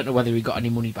 And I don't know whether he got any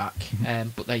money back.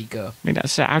 But there you go. I mean,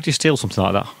 how do you steal something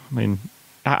like that? I mean,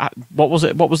 what was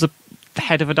it? What was the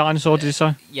head of a dinosaur, did you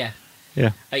say? Yeah.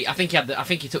 Yeah. I think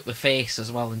he took the face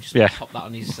as well and just popped that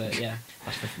on his... yeah.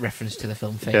 That's the reference to the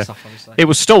film Face Off, obviously. It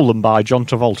was stolen by John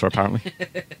Travolta, apparently.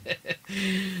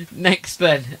 Next,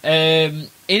 then. In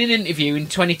an interview in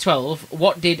 2012,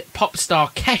 what did pop star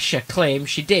Kesha claim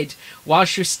she did while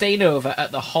she was staying over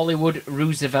at the Hollywood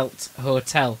Roosevelt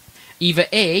Hotel? Either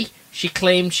A, she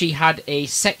claimed she had a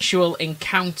sexual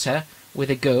encounter with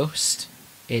a ghost.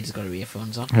 Ada's got her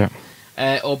earphones on. Yeah.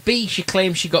 Or B, she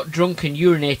claimed she got drunk and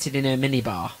urinated in her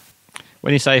minibar.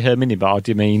 When you say her minibar,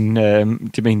 do you mean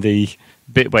the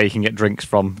bit where you can get drinks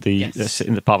from in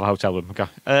the part of a hotel room? Okay.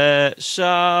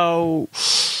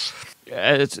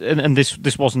 And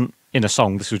this wasn't in a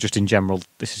song. This was just in general.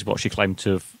 This is what she claimed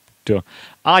to have done.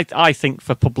 I think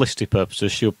for publicity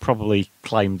purposes, she'll probably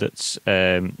claim that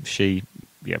she,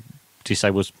 do you say,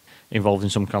 was involved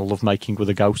in some kind of lovemaking with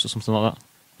a ghost or something like that.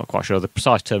 Not quite sure the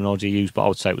precise terminology used, but I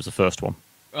would say it was the first one.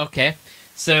 Okay.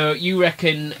 So you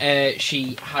reckon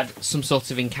she had some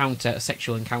sort of encounter, a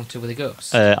sexual encounter with a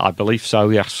ghost? I believe so,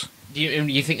 yes. Do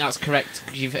you think that's correct?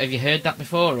 Have you heard that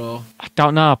before, or? I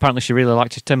don't know. Apparently she really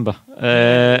liked his timber.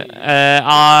 I'm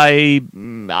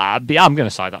going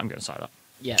to say that.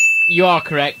 Yeah, you are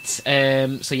correct.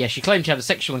 So yeah, she claimed she had a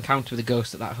sexual encounter with a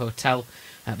ghost at that hotel.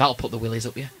 That'll put the willies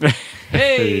up, yeah.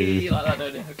 Hey, you like that,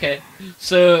 don't you? Okay.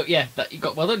 So yeah, you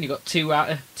got well done. You got 2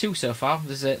 out of 2 so far.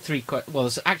 There's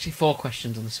there's actually 4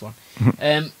 questions on this one.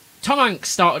 Tom Hanks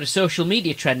started a social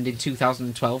media trend in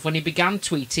 2012 when he began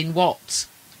tweeting what?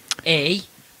 A,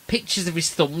 pictures of his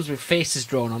thumbs with faces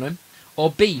drawn on them,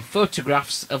 or B,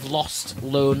 photographs of lost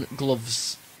lone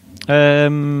gloves.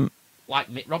 Like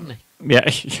Mitt Romney. Yeah.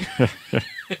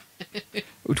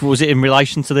 Was it in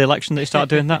relation to the election that he started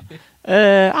doing that?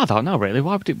 I don't know really.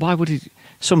 Why would he?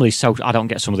 I don't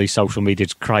get some of these social media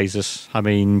crazes. I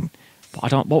mean,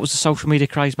 what was the social media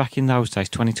craze back in those days?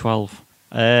 2012.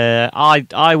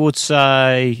 I would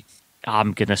say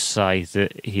I'm gonna say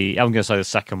the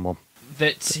second one.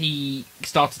 That he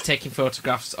started taking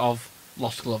photographs of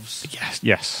lost gloves.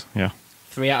 Yes, yeah.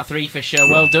 3 out of 3 for sure.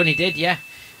 Well done, he did, yeah.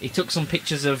 He took some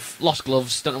pictures of lost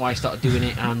gloves, don't know why he started doing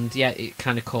it, and yeah, it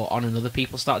kind of caught on and other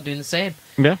people started doing the same.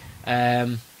 Yeah.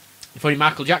 If only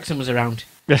Michael Jackson was around.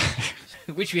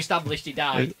 Which we established he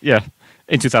died. Yeah,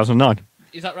 in 2009.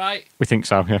 Is that right? We think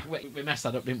so, yeah. We messed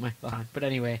that up, didn't we? But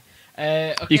anyway.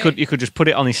 Okay. You could just put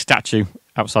it on his statue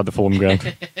outside the Fulham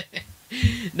ground.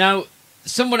 Now,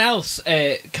 someone else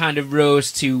kind of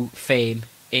rose to fame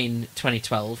in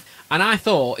 2012, and I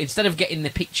thought instead of getting the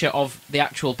picture of the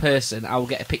actual person, I will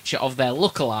get a picture of their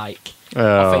lookalike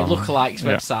off a lookalike's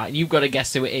website, and you've got to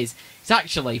guess who it is. It's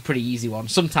actually a pretty easy one.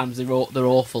 Sometimes they're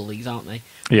awful, these, aren't they?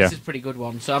 Yeah. This is a pretty good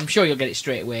one, so I'm sure you'll get it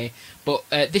straight away. But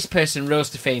this person rose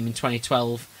to fame in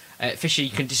 2012. Fisher, you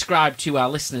can describe to our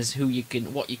listeners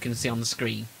what you can see on the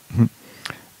screen. Who's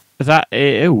that?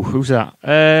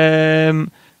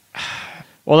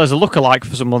 Well, there's a lookalike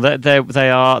for someone.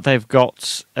 They've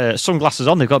got sunglasses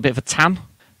on. They've got a bit of a tan.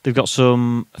 They've got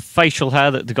some facial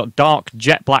hair. They've got dark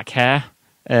jet black hair.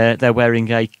 They're wearing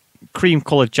a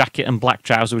cream-coloured jacket and black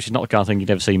trousers, which is not the kind of thing you'd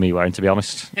ever see me wearing, to be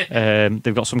honest.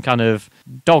 They've got some kind of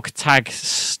dog tag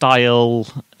style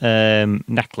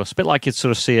necklace, a bit like you'd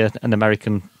sort of see an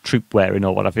American troop wearing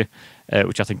or whatever,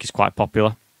 which I think is quite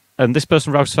popular. And this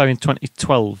person rose to fame in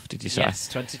 2012, did you say? Yes,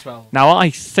 2012. Now,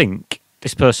 I think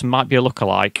this person might be a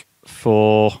lookalike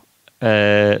for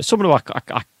someone who I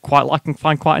quite like and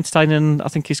find quite entertaining. I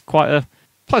think he's quite a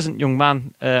pleasant young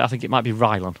man. I think it might be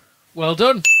Rylan. Well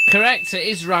done. Correct. It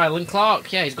is Rylan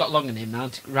Clark. Yeah, he's got a longer name now.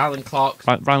 Rylan Clark.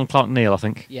 Rylan Clark Neal, I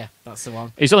think. Yeah, that's the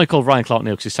one. He's only called Ryan Clark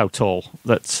Neal because he's so tall.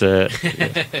 That's yeah,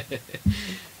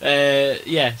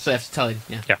 so I have to tell him.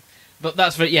 Yeah. But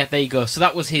that's yeah. There you go. So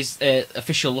that was his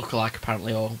official lookalike,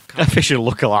 apparently, or Official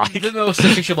lookalike. the most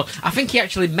official one. I think he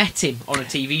actually met him on a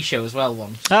TV show as well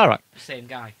once. All right. Same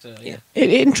guy. So yeah.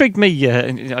 It intrigued me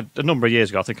a number of years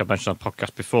ago. I think I mentioned on a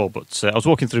podcast before, but I was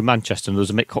walking through Manchester and there was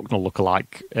a Mick Hucknall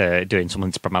lookalike doing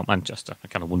something to promote Manchester. I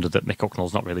kind of wondered that Mick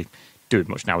Hucknall's not really doing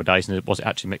much nowadays, and was it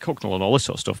actually Mick Hucknall and all this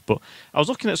sort of stuff? But I was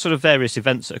looking at sort of various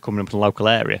events that are coming up in the local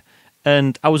area.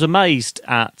 And I was amazed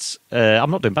at...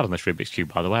 I'm not doing bad on this Rubik's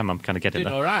Cube, by the way. I'm kind of getting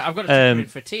doing there. all right. I've got to take you in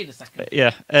for tea in a second.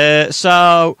 Yeah.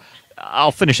 So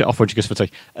I'll finish it off when you go for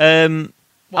tea.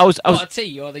 What a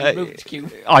tea or the Rubik's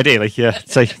Cube? Ideally, yeah.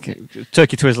 Tea,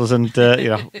 turkey Twizzlers, and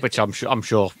which I'm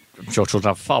sure children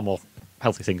have far more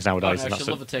healthy things nowadays. Oh, no, than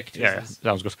she'll love a turkey Twizzlers.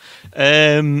 Yeah, sounds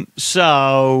good.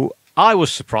 So I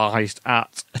was surprised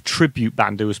at a tribute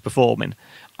band who was performing,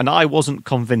 and I wasn't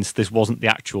convinced this wasn't the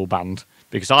actual band,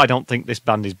 because I don't think this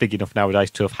band is big enough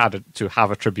nowadays to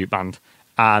have a tribute band.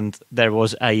 And there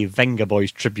was a Venga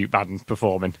Boys tribute band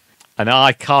performing, and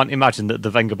I can't imagine that the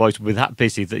Venga Boys would be that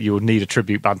busy that you would need a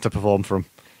tribute band to perform for them.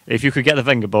 If you could get the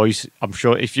Venga Boys, I'm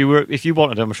sure if you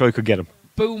wanted them, I'm sure you could get them.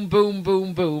 Boom, boom,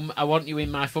 boom, boom. I want you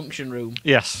in my function room.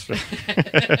 Yes.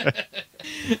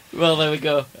 Well, there we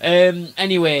go.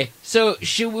 Anyway, so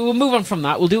we'll move on from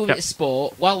that. We'll do a bit of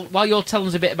sport. While you're telling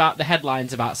us a bit about the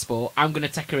headlines about sport, I'm going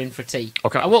to take her in for tea.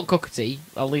 Okay. I won't cook a tea.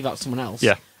 I'll leave that to someone else.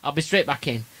 Yeah. I'll be straight back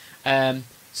in.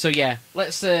 So yeah,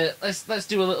 let's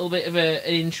do a little bit of an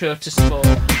intro to sport.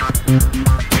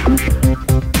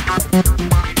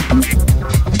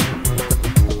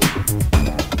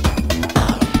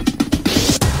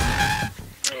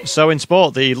 So in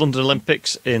sport, the London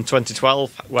Olympics in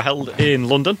 2012 were held in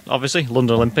London, obviously.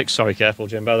 London Olympics. Sorry, careful,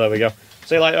 Jimbo. There we go.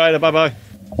 See you later. Right, bye-bye.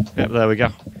 Yep, there we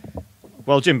go.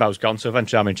 Well, Jimbo's gone, so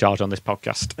eventually I'm in charge on this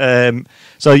podcast.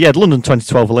 So, yeah, the London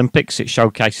 2012 Olympics, it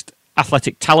showcased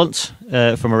athletic talent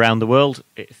from around the world.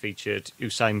 It featured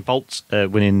Usain Bolt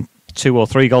winning 2 or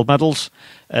 3 gold medals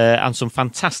and some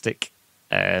fantastic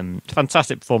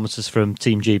performances from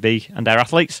Team GB and their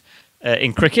athletes.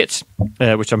 In cricket,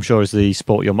 which I'm sure is the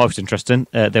sport you're most interested in,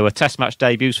 there were test match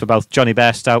debuts for both Johnny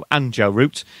Bairstow and Joe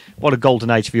Root. What a golden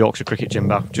age for Yorkshire cricket,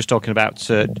 Jimbo. Just talking about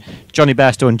Johnny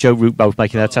Bairstow and Joe Root both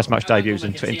making their test match debuts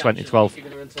in 2012.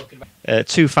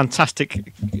 2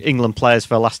 fantastic England players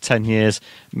for the last 10 years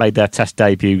made their test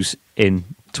debuts in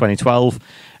 2012.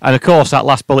 And of course, that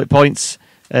last bullet points,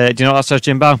 do you know what that says,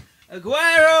 Jimbo? Aguero!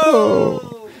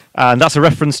 Oh. And that's a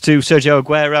reference to Sergio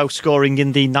Aguero scoring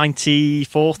in the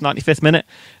 94th, 95th minute,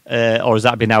 or as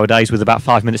that be nowadays, with about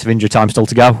 5 minutes of injury time still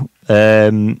to go.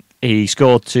 He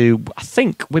scored to, I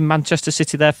think, win Manchester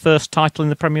City their first title in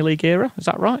the Premier League era. Is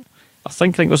that right? I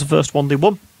think it was the first one they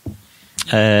won.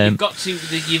 You're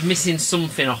missing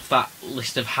something off that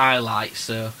list of highlights.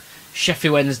 So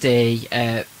Sheffield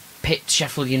Wednesday picked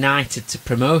Sheffield United to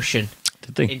promotion.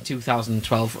 In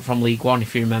 2012 from League One,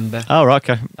 if you remember. Oh, right,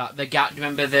 okay. The gap.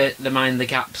 Remember the mind the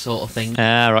gap sort of thing.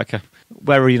 Right, okay.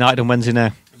 Where are United on Wednesday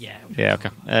now? Yeah. Yeah,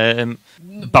 okay.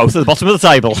 Both at the bottom of the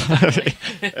table.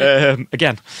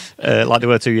 Again, like they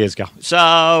were 2 years ago.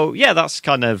 So, yeah, that's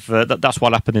kind of that's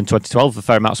what happened in 2012. A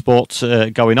fair amount of sports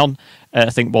going on. I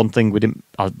think one thing we didn't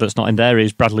that's not in there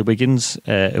is Bradley Wiggins,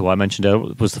 who I mentioned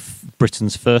earlier, was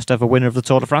Britain's first ever winner of the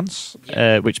Tour de France,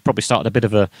 which probably started a bit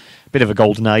of a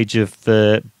golden age of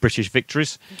British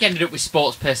victories. He ended up with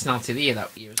Sports Personality of the Year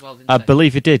that year as well, didn't I he?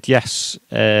 believe he did, yes.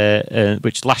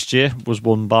 Which last year was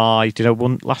won by. Do you know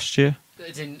one last year?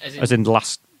 As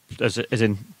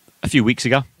in a few weeks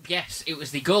ago. Yes, it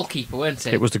was the goalkeeper, weren't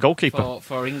it? It was the goalkeeper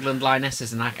for England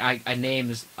Lionesses, and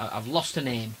I've lost a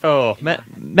name. Oh,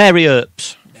 Mary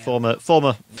Earps,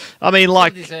 former. I mean,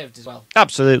 like deserved as well.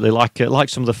 Absolutely, like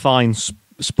some of the fine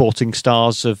sporting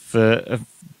stars of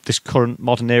this current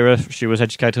modern era. She was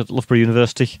educated at Loughborough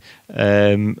University,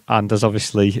 and has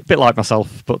obviously a bit like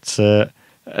myself, but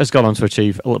has gone on to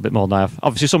achieve a little bit more now.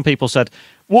 Obviously, some people said,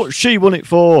 "What she won it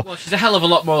for?" Well, she's a hell of a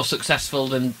lot more successful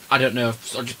than, I don't know,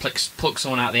 I'll just pluck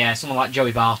someone out of the air, someone like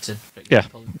Joey Barton. Yeah,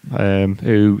 I'm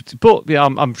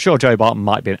sure Joey Barton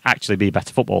might actually be a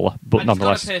better footballer, but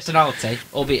nonetheless, he's got a personality,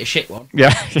 albeit a shit one.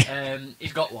 Yeah,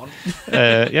 he's got one.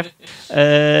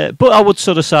 But I would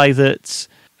sort of say that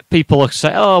people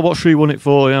say, "Oh, what she won it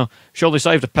for?" You know, sure they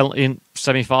saved a penalty in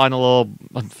semi-final or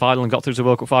final and got through to the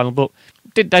World Cup final, but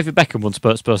did David Beckham win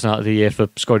Spurs Personality of the Year for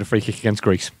scoring a free kick against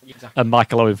Greece? Exactly. And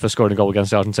Michael Owen for scoring a goal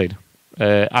against Argentina?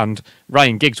 And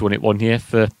Ryan Giggs won it one year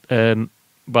for,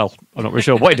 well, I'm not really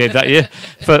sure what he did that year,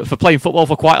 for playing football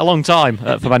for quite a long time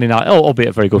for Man United, albeit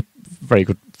a very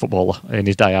good footballer in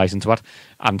his day, Eisen to add,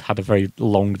 and had a very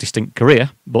long, distinct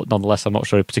career, but nonetheless, I'm not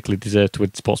sure he particularly deserved to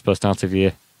win Sports Personality of the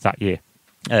Year that year.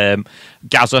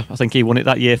 Gaza, I think he won it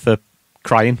that year for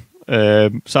crying.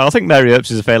 So I think Mary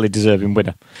Earps is a fairly deserving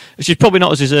winner. She's probably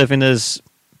not as deserving as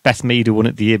Beth Mead, who won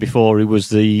it the year before, who was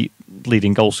the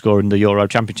leading goal scorer in the Euro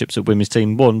Championships that women's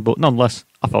team won, but nonetheless,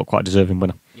 I felt quite a deserving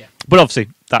winner. Yeah. But obviously,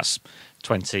 that's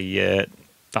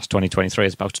 2023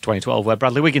 as opposed to 2012, where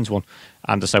Bradley Wiggins won.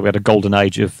 And so we had a golden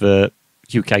age of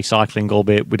UK cycling,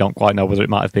 albeit we don't quite know whether it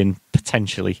might have been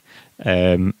potentially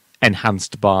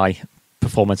enhanced by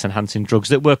performance-enhancing drugs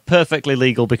that were perfectly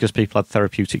legal because people had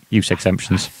therapeutic use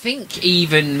exemptions. I think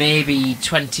even maybe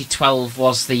 2012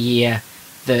 was the year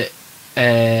that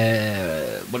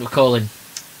what do we call him?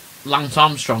 Lance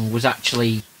Armstrong was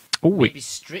actually maybe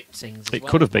stripped things. It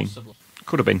could have been.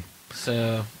 Could have been.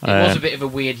 So it was a bit of a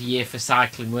weird year for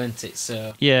cycling, weren't it?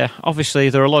 So yeah,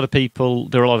 obviously there are a lot of people,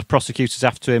 there are a lot of prosecutors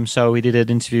after him. So he did an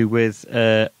interview with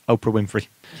Oprah Winfrey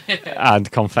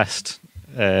and confessed.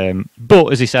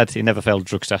 But as he said, he never failed a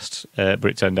drugs test. But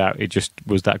it turned out he just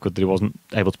was that good that he wasn't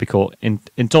able to be caught in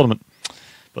tournament.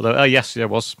 But yes, there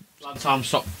was. Lance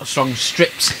Armstrong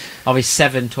stripped of his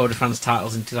 7 Tour de France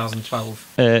titles in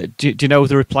 2012. Do you know who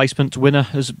the replacement winner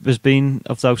has been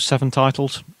of those 7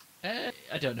 titles? I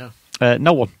don't know.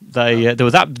 No one. There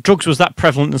was that drugs was that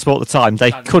prevalent in the sport at the time.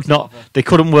 They They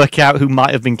couldn't work out who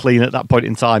might have been clean at that point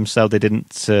in time, so they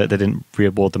didn't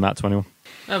re-award them out to anyone.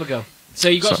 There we go. So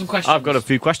you got some questions. I've got a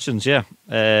few questions. Yeah.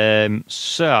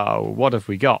 So what have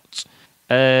we got?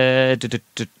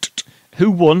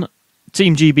 Who won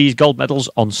Team GB's gold medals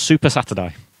on Super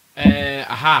Saturday?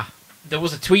 There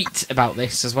was a tweet about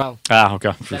this as well.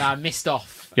 Okay. That I missed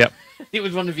off. Yep. It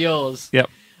was one of yours. Yep.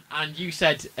 And you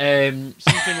said something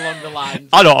along the lines.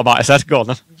 I know what I might have said. Go on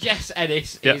then. Jess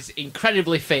Ennis is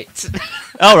incredibly fit.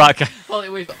 Oh, right, okay. Well, it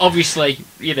was obviously,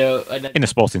 In a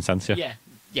sporting sense, yeah.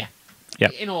 Yeah.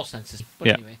 In all senses. But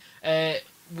Yeah. anyway,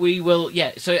 we will.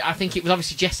 Yeah. So I think it was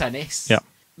obviously Jess Ennis. Yeah.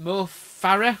 Mo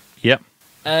Farah. Yep.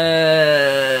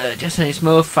 Jess Ennis,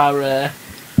 Mo Farah.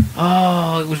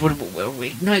 Oh, it was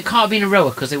no, it can't have been a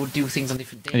rower because they would do things on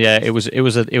different days. Yeah, it was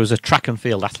a track and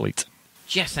field athlete.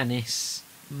 Jess Ennis,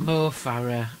 Mo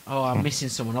Farah. Oh, I'm missing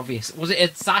someone obvious. Was it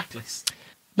a cyclist?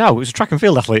 No, it was a track and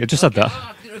field athlete. I just said that. Oh,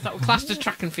 I didn't know if that was classed as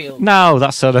track and field. No,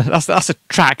 that's a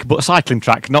track, but a cycling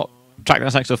track, not track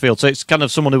that's next to a field. So it's kind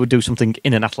of someone who would do something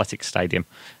in an athletic stadium.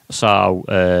 So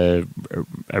a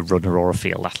runner or a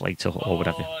field athlete or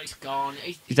whatever. Oh, it's gone.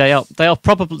 They are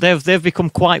probably they've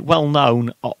become quite well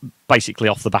known, basically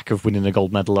off the back of winning a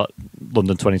gold medal at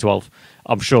London 2012.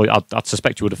 I'm sure I'd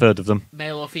suspect you would have heard of them.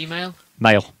 Male or female?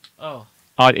 Male. Oh.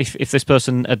 If this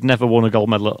person had never won a gold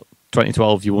medal at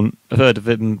 2012, you wouldn't have heard of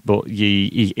him. But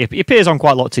he appears on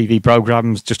quite a lot of TV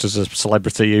programs, just as a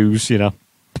celebrity who's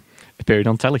appearing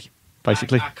on telly.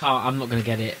 Basically, I can't. I'm not going to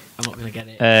get it.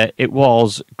 It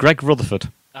was Greg Rutherford.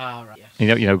 Oh, right. Yes.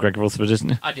 You know Greg Rutherford,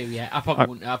 isn't it? I do. Yeah. I probably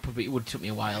wouldn't. It would took me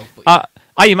a while. But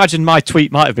I imagine my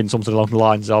tweet might have been something along the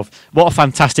lines of, "What a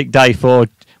fantastic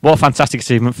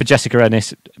achievement for Jessica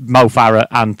Ennis, Mo Farah,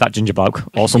 and that ginger bloke,"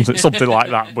 or something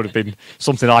like that would have been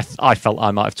something I felt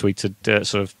I might have tweeted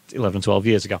sort of 11, 12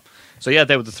 years ago. So yeah,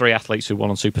 they were the 3 athletes who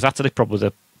won on Super Saturday. Probably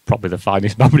the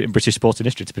finest moment in British sporting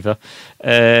history, to be fair.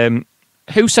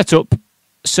 Who set up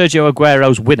Sergio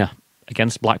Aguero's winner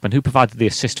against Blackburn? Who provided the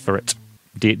assist for it?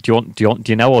 Do you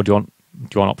know, or do you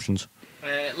want options?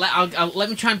 Let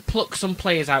me try and pluck some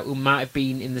players out who might have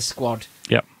been in the squad.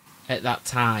 Yep. At that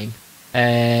time,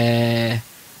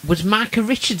 was Micah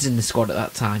Richards in the squad at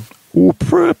that time? Oh,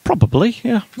 probably.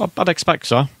 Yeah, I'd expect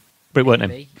so. But it weren't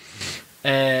him.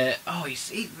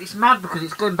 It's mad because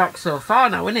it's going back so far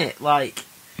now, isn't it? Like,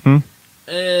 and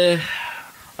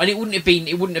it wouldn't have been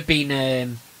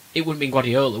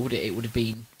Guardiola, would it? It would have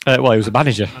been. Well, he was a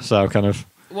manager, so kind of.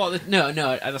 Well, no,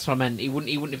 that's what I meant. He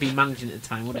wouldn't have been managing at the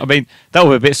time, would it? I mean, that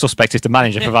would be a bit suspect if the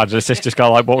manager provided an assist, just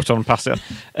kind of walked on past it.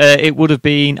 It would have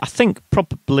been, I think,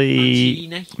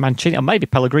 probably Mancini, or maybe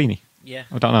Pellegrini. Yeah.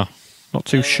 I don't know. Not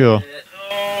too sure.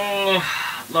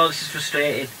 Oh, Lord, this is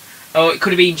frustrating. Oh, it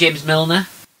could have been James Milner.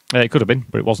 It could have been,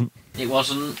 but it wasn't. It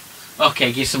wasn't.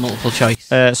 Okay, give some multiple choice.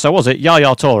 So was it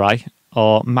Yaya Touré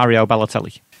or Mario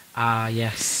Balotelli?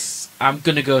 Yes. I'm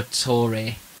going to go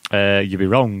Touré. You'd be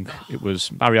wrong. It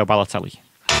was Mario Balotelli.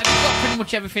 I've got pretty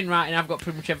much everything right, and I've got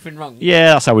pretty much everything wrong.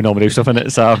 Yeah, that's how we normally do stuff, isn't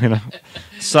it? So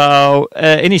So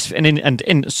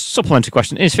in supplementary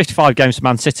question, in his 55 games for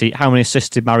Man City, how many assists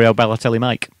did Mario Balotelli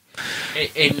make?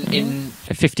 In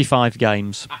 55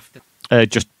 games. After.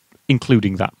 Just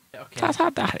including that. Okay.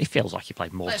 It feels like he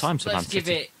played more times for Man City. Let's give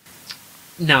it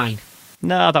 9.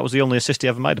 No, that was the only assist he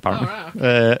ever made, apparently. Oh, right,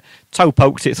 okay. Toe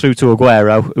poked it through to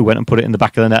Aguero, who went and put it in the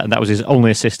back of the net, and that was his only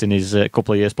assist in his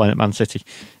couple of years playing at Man City.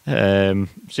 So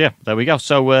yeah, there we go.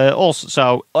 So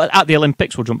also at the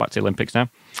Olympics, we'll jump back to the Olympics now.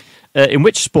 In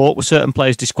which sport were certain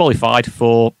players disqualified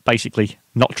for basically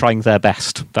not trying their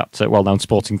best? That well-known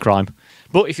sporting crime.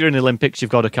 But if you're in the Olympics,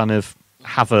 you've got to kind of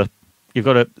you've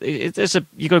got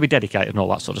to be dedicated and all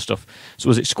that sort of stuff. So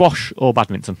was it squash or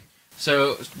badminton?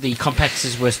 So the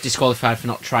competitors were disqualified for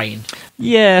not trying?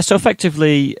 Yeah, so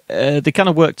effectively they kind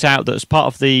of worked out that as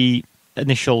part of the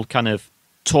initial kind of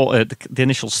the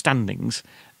initial standings,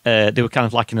 they were kind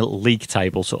of like in a little league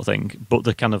table sort of thing, but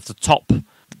the kind of the top,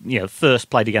 first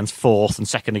played against fourth and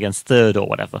second against third or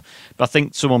whatever. But I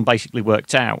think someone basically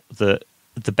worked out that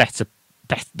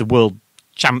the world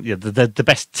champion, the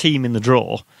best team in the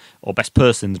draw or best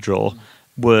person in the draw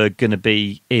were going to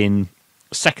be in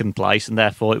second place, and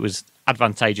therefore it was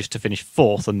advantageous to finish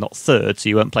fourth and not third, so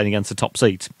you weren't playing against the top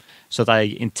seeds. So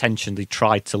they intentionally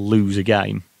tried to lose a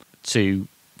game to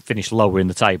finish lower in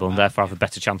the table and therefore have a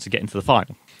better chance of getting to the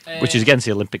final, which is against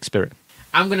the Olympic spirit.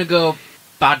 I'm going to go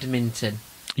badminton.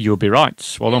 You'll be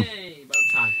right. Well done. Yay, about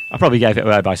time. I probably gave it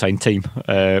away by saying team,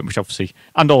 which obviously...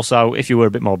 And also, if you were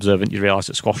a bit more observant, you'd realise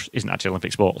that squash isn't actually an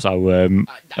Olympic sport, so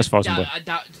as far as I'm aware.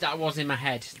 That was in my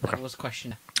head. That was a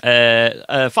question.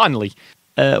 Finally,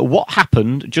 what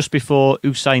happened just before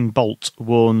Usain Bolt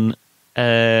won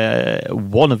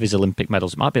one of his Olympic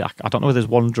medals? It might be... I don't know whether there's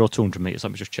 100 or 200 metres.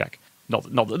 Let me just check. Not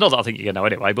that I think you're going to know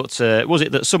anyway, but was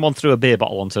it that someone threw a beer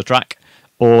bottle onto the track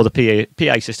or the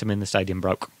PA system in the stadium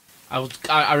broke?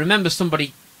 I remember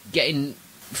someone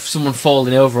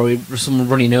falling over or someone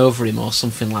running over him or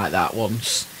something like that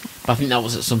once, but I think that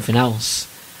was at something else.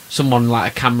 Someone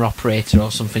like a camera operator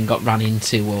or something got ran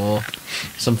into or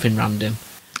something random.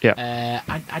 Yeah.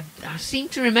 I seem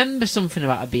to remember something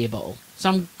about a beer bottle, so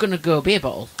I'm going to go beer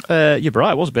bottle. You're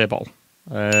right, it was a beer bottle.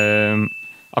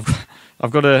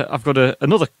 I've got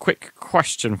another quick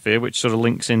question for you, which sort of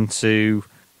links into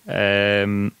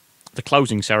the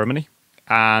closing ceremony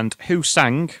and who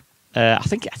sang. I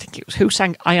think it was who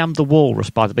sang "I Am the Walrus"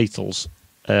 by the Beatles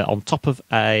on top of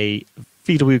a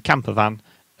VW camper van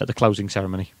at the closing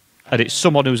ceremony, and it's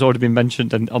someone who's already been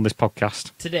mentioned on this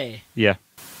podcast today. Yeah,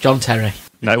 John Terry.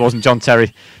 No, it wasn't John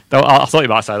Terry. No, I thought you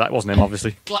might say that. It wasn't him,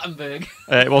 obviously. Clattenburg.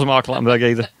 It wasn't Mark Clattenburg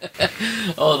either.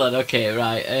 Hold on, okay,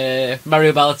 right.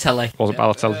 Mario Balotelli. Wasn't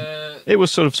Balotelli. It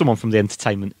was sort of someone from the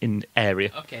entertainment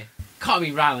area. Okay. Can't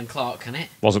be Ryland Clark, can it?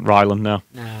 Wasn't Ryland, no.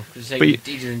 No, because he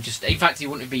didn't just... In fact, he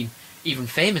wouldn't have been even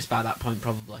famous by that point,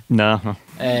 probably. No.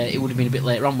 It would have been a bit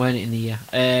later on, weren't it, in the year?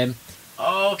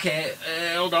 Okay,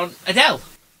 hold on. Adele?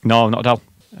 No, not Adele.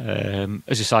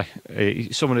 As you say,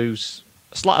 someone who's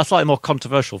a slightly more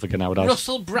controversial figure nowadays.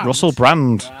 Russell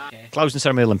Brand. Right, okay. Closing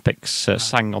ceremony Olympics,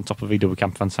 sang on top of VW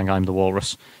camper van, sang "I'm the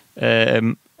Walrus."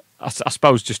 I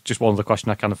suppose just one other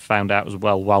question I kind of found out as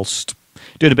well whilst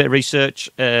doing a bit of research.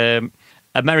 The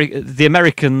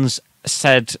Americans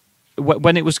said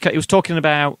when it was talking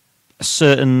about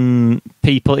certain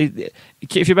people.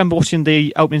 If you remember watching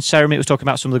the opening ceremony, it was talking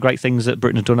about some of the great things that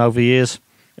Britain had done over the years.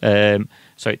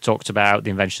 So it talked about the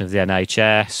invention of the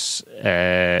NHS,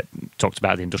 talked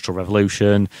about the Industrial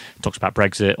Revolution, talked about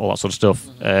Brexit, all that sort of stuff.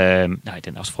 No, it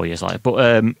didn't. That was 4 years later.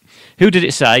 But who did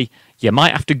it say? You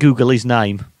might have to Google his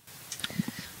name.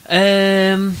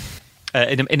 In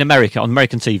America, on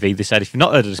American TV, they said if you've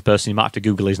not heard of this person, you might have to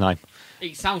Google his name.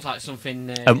 It sounds like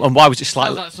something. And why was it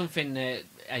slightly? Sounds like something. That.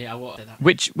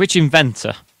 Which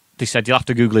inventor? They said you'll have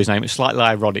to Google his name. It's slightly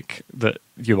ironic that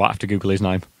you might have to Google his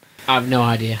name. I have no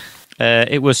idea.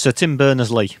 It was Sir Tim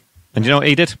Berners-Lee. And do you know what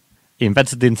he did? He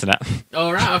invented the internet.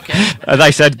 Oh, right, okay. And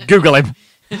they said, Google him.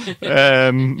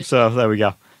 So there we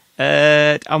go.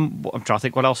 I'm trying to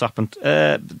think what else happened.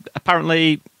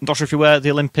 Apparently, I'm not sure if you were at the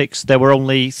Olympics, there were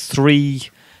only 3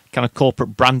 kind of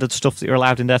corporate branded stuff that you're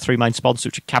allowed in there, 3 main sponsors,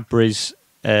 which are Cadbury's,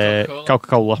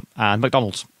 Coca-Cola and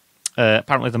McDonald's.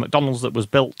 Apparently the McDonald's that was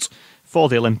built for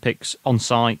the Olympics on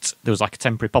site, there was like a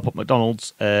temporary pop-up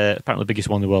McDonald's, apparently the biggest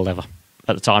one in the world ever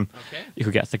at the time. Okay. You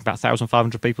could get, I think, about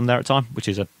 1,500 people in there at a time, which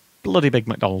is a bloody big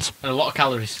McDonald's. And a lot of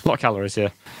calories. A lot of calories, yeah.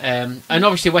 And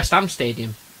obviously West Ham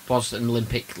Stadium was an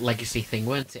Olympic legacy thing,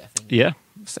 weren't it, I think? Yeah.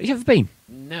 So you ever been?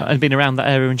 No. And been around that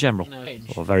area in general? No.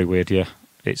 Oh, very weird, yeah.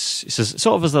 It's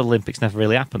sort of as the Olympics never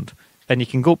really happened. And you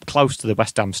can go up close to the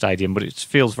West Ham Stadium, but it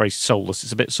feels very soulless.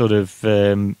 It's a bit sort of...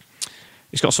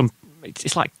 it's got some...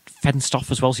 It's like fenced off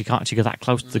as well, so you can't actually go that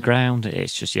close to the ground.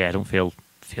 It's just, yeah, feels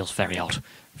very odd.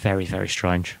 Very, very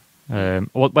strange.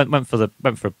 Went for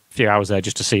a few hours there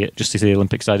just to see the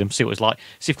Olympic Stadium, see what it was like,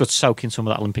 see if we could soak in some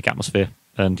of that Olympic atmosphere.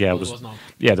 And yeah,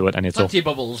 there weren't any at all. Plenty of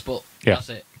bubbles, but yeah, that's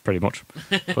it. Pretty much.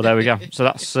 But there we go. So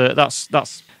that's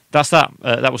that.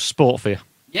 That was sport for you.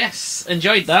 Yes,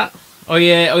 enjoyed that. Are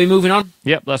we moving on?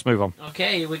 Yep, let's move on.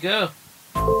 Okay, here we go.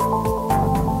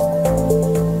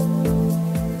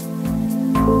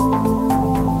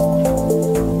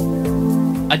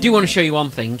 do want to show you one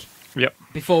thing. Yep.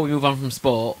 Before we move on from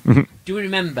sport, do you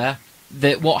remember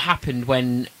that what happened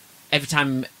when every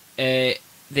time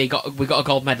we got a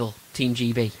gold medal, Team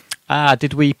GB?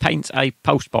 Did we paint a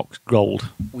postbox gold?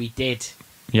 We did.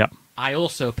 Yep. I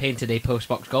also painted a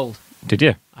postbox gold. Did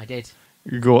you? I did.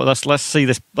 Go. Let's see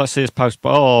this. Let's see this post.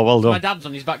 Oh, well done. My dad's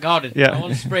on his back garden. Yeah. I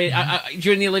want to spray.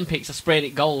 During the Olympics, I sprayed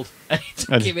it gold. And it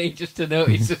took him ages to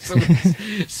notice that someone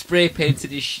spray painted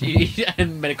his shoe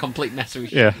and made a complete mess of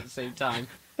his shoe at the same time.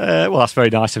 Well, that's very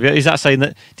nice of you. Is that saying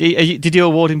that? Did you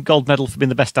award him gold medal for being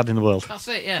the best dad in the world? That's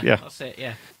it. Yeah. Yeah. That's it.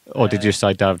 Yeah. Or did you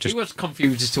say, Dad? Just He was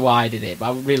confused as to why I did it,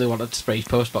 but I really wanted to spray his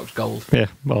postbox gold. Yeah.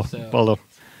 Well, well done.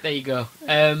 There you go.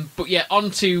 But yeah, on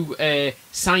to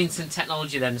science and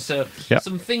technology then. So,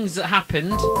 some things that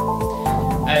happened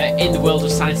in the world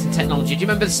of science and technology. Do you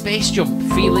remember the space jump?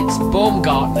 Felix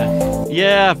Baumgartner.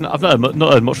 Yeah, I've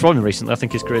not heard much from him recently. I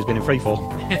think his career's been in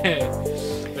freefall.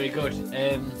 Very good.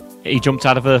 He jumped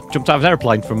out of an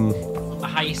aeroplane from the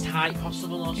highest height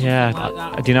possible or something like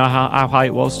that. Do you know how high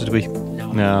it was? Did we?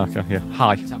 No. Okay, yeah.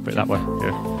 High. Put it that way.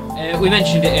 Yeah. We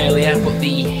mentioned it earlier, but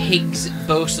the Higgs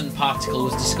boson particle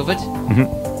was discovered.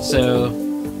 Mm-hmm. So,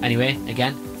 anyway,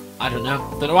 again, I don't know.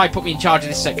 Don't know why he put me in charge of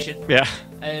this section. Yeah.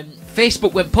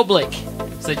 Facebook went public,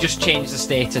 so they just changed the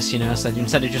status, you know. So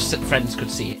instead of just friends could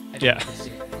see it. Yeah. Could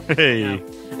see it. Hey.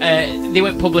 They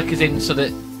went public as in so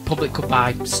that public could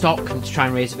buy stock and to try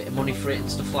and raise a bit of money for it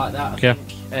and stuff like that.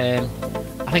 I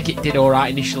think it did all right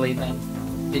initially, and then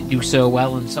didn't do so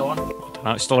well, and so on.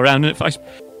 It's still around, isn't it?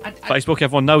 Facebook,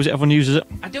 everyone knows it, everyone uses it.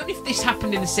 I don't know if this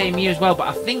happened in the same year as well, but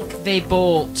I think they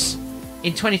bought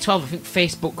in 2012. I think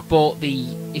Facebook bought the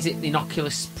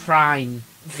Oculus Prime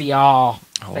VR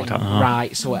thing,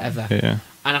 rights or whatever. Yeah.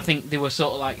 And I think they were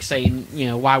sort of like saying, you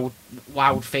know, why would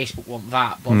Facebook want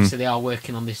that? But obviously they are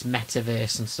working on this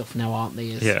metaverse and stuff now, aren't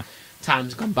they? As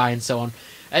time's gone by and so on.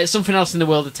 Something else in the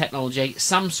world of technology: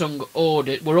 Samsung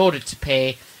were ordered to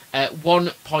pay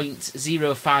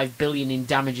 1.05 billion in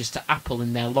damages to Apple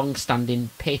in their long-standing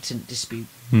patent dispute.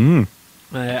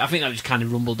 I think that just kind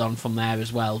of rumbled on from there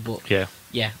as well. But there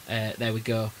we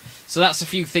go. So that's a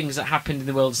few things that happened in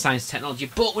the world of science and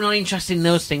technology. But we're not interested in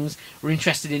those things. We're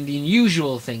interested in the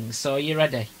unusual things. So are you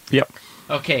ready? Yep.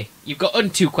 Okay, you've got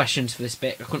 2 questions for this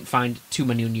bit. I couldn't find too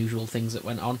many unusual things that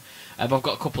went on, but I've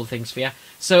got a couple of things for you.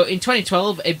 So in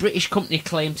 2012, a British company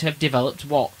claimed to have developed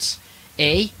what?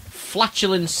 A.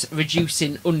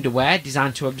 Flatulence-reducing underwear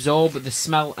designed to absorb the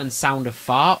smell and sound of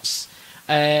farts.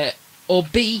 Or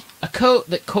B. A coat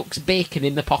that cooks bacon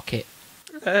in the pocket.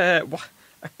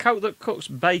 A coat that cooks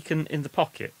bacon in the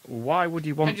pocket. Why would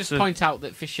you want to... to... point out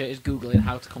that Fisher is Googling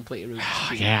how to complete a Rubik's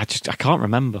Cube. Yeah, I can't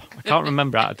remember. I can't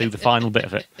remember how to do the final bit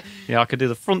of it. Yeah, I could do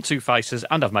the front 2 faces,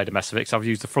 and I've made a mess of it because I've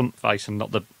used the front face and not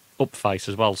the up face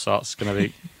as well, so it's going to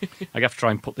be... I have to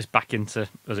try and put this back into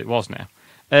as it was now.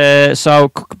 So,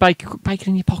 cook bacon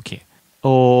in your pocket.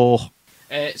 Or...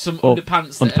 some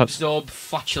underpants that absorb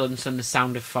flatulence and the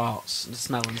sound of farts, the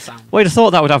smell and sound. Well, you'd have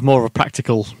thought that would have more of a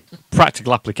practical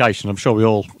application. I'm sure we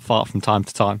all fart from time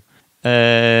to time.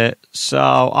 So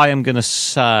I am going to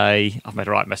say... I've made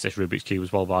a right mess of this Rubik's Cube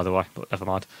as well, by the way, but never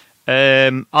mind.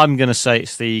 I'm going to say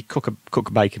it's the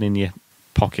cook bacon in your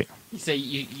pocket. You say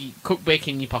you cook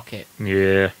bacon in your pocket?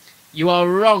 Yeah. You are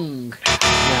wrong.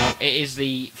 No, it is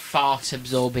the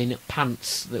fart-absorbing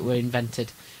pants that were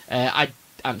invented. I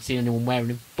haven't seen anyone wearing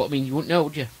them, but I mean, you wouldn't know,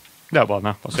 would you? No, well,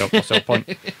 no. What's the whole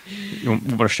point? You wouldn't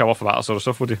want to show off about that sort of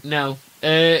stuff, would you? No.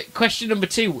 Question number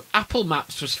 2. Apple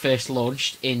Maps was first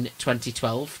launched in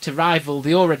 2012 to rival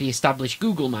the already established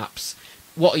Google Maps.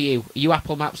 What are you? Are you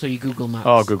Apple Maps or are you Google Maps?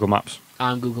 Oh, Google Maps.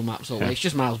 I'm Google Maps always. Yeah. It's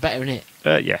just miles better, isn't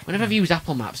it? Yeah. Whenever I've used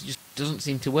Apple Maps, it just doesn't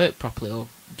seem to work properly or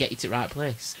get you to the right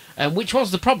place. Which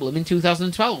was the problem in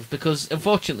 2012, because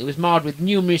unfortunately it was marred with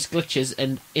numerous glitches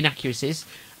and inaccuracies,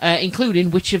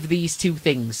 including which of these 2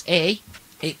 things? A.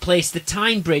 It placed the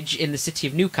Tyne Bridge in the city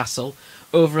of Newcastle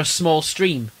over a small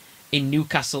stream in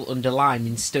Newcastle-under-Lyme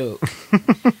in Stoke.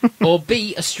 Or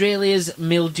B. Australia's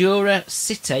Mildura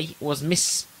City was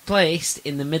misplaced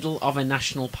in the middle of a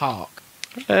national park.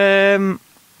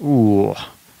 Ooh.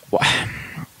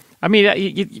 I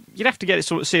mean, you'd have to get it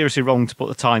sort of seriously wrong to put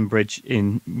the Tyne Bridge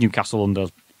in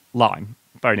Newcastle-under-Lyme.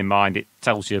 Bearing in mind, it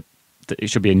tells you that it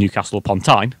should be in Newcastle upon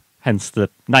Tyne, hence the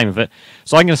name of it.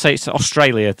 So I'm going to say it's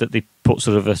Australia that they put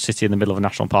sort of a city in the middle of a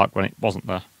national park when it wasn't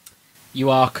there. You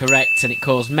are correct, and it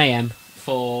caused mayhem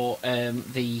for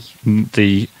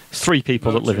the 3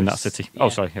 people that live in that city. Yeah. Oh,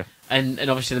 sorry, yeah. And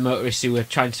obviously the motorists who were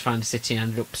trying to find a city and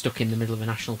ended up stuck in the middle of a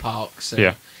national park.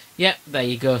 So, yeah, there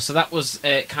you go. So that was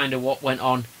kind of what went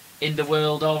on in the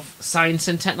world of science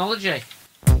and technology.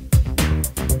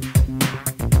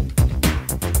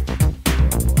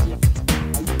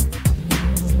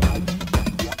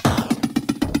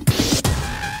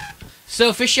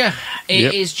 So, Fisher,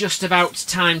 it is just about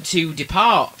time to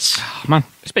depart. Oh, man,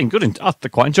 it's been good. I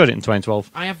quite enjoyed it in 2012.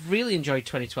 I have really enjoyed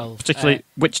 2012. Particularly,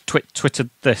 which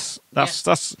twittered this.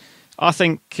 That's. I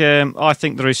think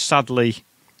there is sadly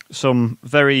some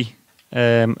very.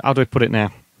 How do I put it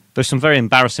now? There's some very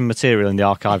embarrassing material in the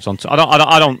archives. I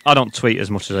don't tweet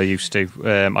as much as I used to.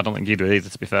 I don't think you do either,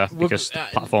 to be fair, because the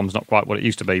platform's not quite what it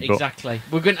used to be. But exactly.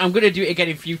 I'm going to do it again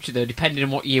in future, though, depending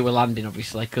on what year we're landing,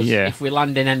 obviously. Because if we're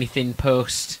landing anything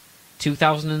post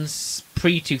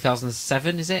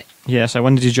 2007, is it? Yeah. So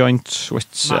when did you join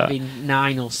Twitter? Might have been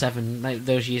 9 or 7.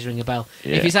 Those years ring a bell.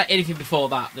 Yeah. If it's anything before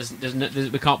that,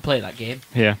 we can't play that game.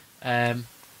 Yeah.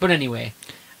 But anyway.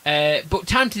 But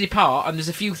time to depart, and there's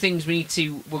a few things we're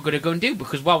going to go and do,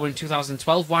 because while we're in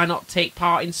 2012, why not take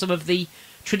part in some of the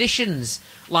traditions,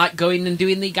 like going and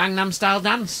doing the Gangnam Style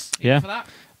dance? Yeah. For that?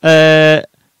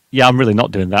 Yeah, I'm really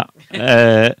not doing that.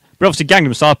 But obviously,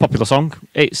 Gangnam Style, popular song.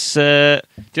 It's. Do you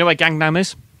know where Gangnam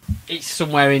is? It's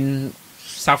somewhere in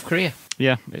South Korea.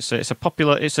 Yeah, it's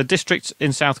a district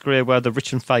in South Korea where the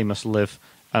rich and famous live.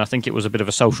 And I think it was a bit of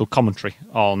a social commentary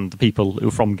on the people who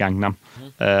are from Gangnam.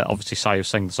 Obviously, Psy, who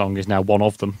sang the song, is now one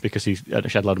of them because he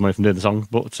shed a load of money from doing the song.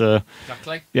 But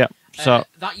exactly. Yeah. So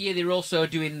that year they were also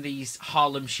doing these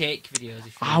Harlem Shake videos.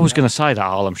 I was going to say that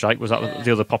Harlem Shake was that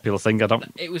the other popular thing.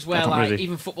 It was where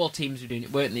even football teams were doing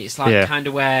it, weren't they? It's like kind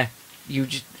of where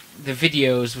the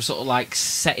videos were sort of like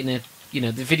set in the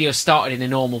video started in a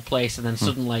normal place and then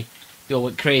suddenly they all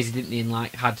went crazy, didn't they? And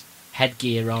like had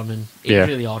headgear on, and it was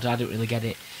really odd. I don't really get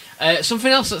it.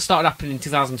 Something else that started happening in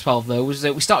 2012 though was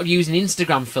that we started using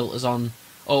Instagram filters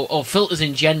or filters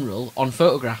in general on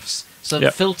photographs. So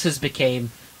the filters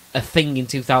became a thing in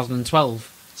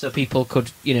 2012. So people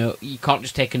could, you can't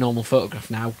just take a normal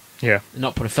photograph now. Yeah. And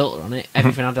not put a filter on it.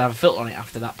 Everything had to have a filter on it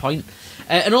after that point.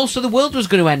 And also the world was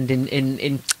going to end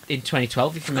in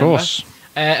 2012, if you remember. Of course.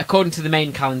 According to the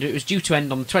main calendar, it was due to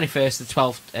end on the 21st of the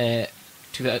 12th.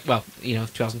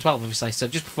 2012, obviously. So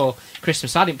just before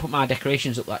Christmas, I didn't put my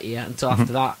decorations up that year until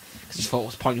after that, because I just thought it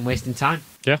was point in wasting time.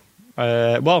 Yeah.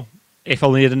 Well, if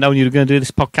only you'd have known you were going to do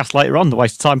this podcast later on, the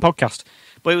Waste of Time podcast.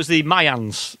 But it was the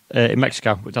Mayans in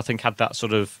Mexico, which I think had that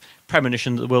sort of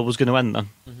premonition that the world was going to end then.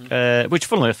 Which,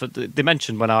 funnily enough, they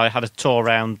mentioned when I had a tour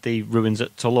around the ruins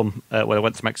at Tulum, when I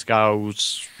went to Mexico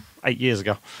 8 years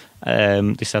ago.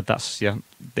 They said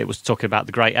it was talking about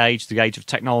the great age, the age of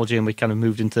technology, and we kind of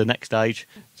moved into the next age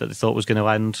that they thought was going to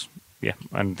end. Yeah,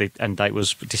 and the end date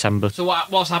was December. So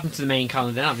what's happened to the main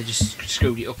calendar now? They just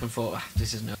screwed it up and thought,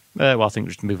 this isn't it. Well, I think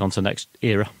we should move on to the next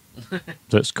era.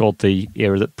 That's called the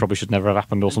era that probably should never have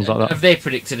happened or something like that. Have they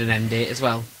predicted an end date as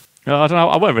well? I don't know.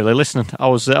 I weren't really listening. I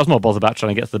was more bothered about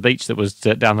trying to get to the beach that was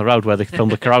down the road where they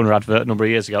filmed a Corona advert a number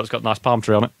of years ago. It's got a nice palm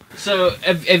tree on it. So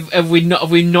have we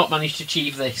not managed to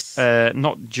achieve this?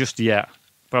 Not just yet,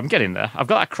 but I'm getting there. I've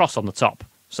got that cross on the top,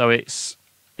 so it's.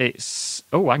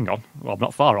 Oh, hang on. Well, I'm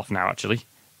not far off now, actually.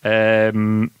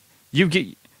 You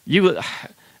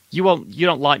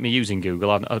don't like me using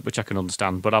Google, which I can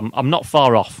understand, but I'm not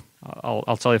far off.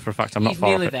 I'll tell you for a fact I'm not far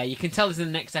off. Nearly there. You can tell us in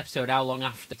the next episode how long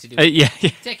after to do it. Yeah.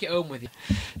 Take it home with you.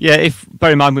 Yeah,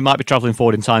 bear in mind we might be travelling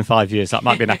forward in time 5 years. That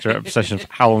might be an accurate representation of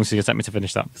how long it's going to take me to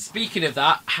finish that. Speaking of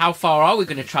that, how far are we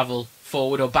going to travel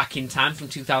forward or back in time from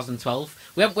 2012?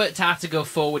 We haven't worked out how to go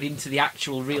forward into the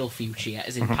actual real future yet,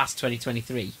 as in past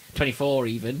 2023, 24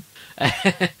 even.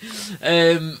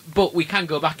 But we can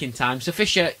go back in time. So,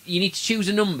 Fisher, you need to choose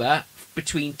a number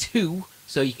between 2,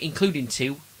 so including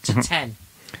 2, to 10.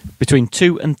 Between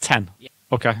 2 and 10? Yeah.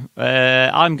 Okay.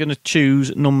 I'm going to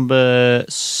choose number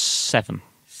 7.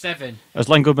 7. As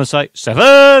Len Goodman say,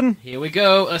 7! Here we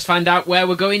go. Let's find out where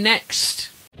we're going next.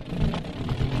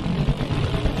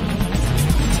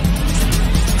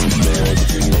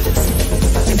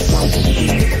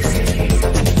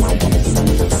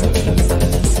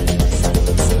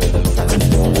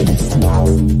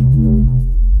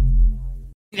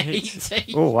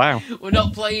 Oh, wow. We're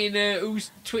not playing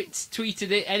who's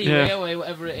tweeted it anyway,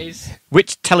 whatever it is.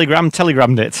 Which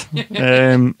telegrammed it.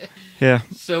 Yeah.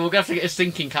 So we're going to have to get his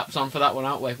thinking caps on for that one,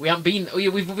 aren't we? We haven't been...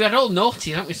 We've had all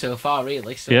naughty, haven't we, so far,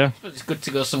 really? So yeah. It's good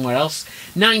to go somewhere else.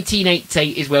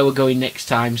 1988 is where we're going next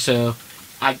time, so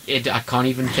I can't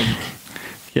even think.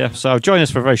 Yeah, so join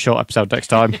us for a very short episode next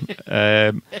time.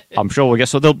 I'm sure we'll get...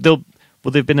 So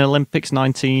will there have been Olympics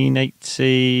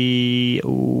 1980?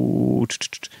 Ooh,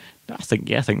 I think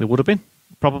there would have been.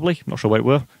 Probably. I'm not sure where it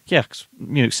were. Yeah,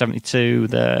 Munich 72,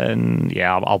 then...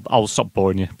 Yeah, I'll stop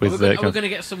boring you with... We're going to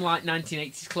get some, like,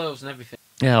 1980s clothes and everything.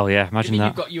 Oh, yeah, imagine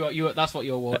that. You've got that's what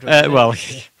your wardrobe is. Well,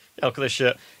 Look at this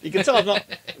shirt. You can tell I'm not.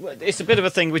 It's a bit of a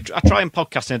thing. I try and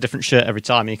podcast in a different shirt every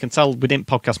time. And you can tell we didn't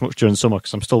podcast much during summer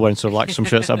because I'm still wearing sort of like some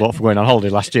shirts I bought for going on holiday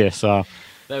last year. So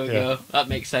there we go. That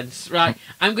makes sense. Right,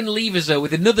 I'm going to leave us though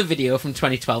with another video from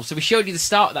 2012. So we showed you the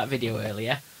start of that video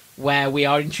earlier, where we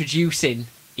are introducing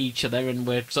each other and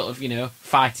we're sort of,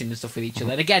 fighting and stuff with each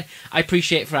other. And again, I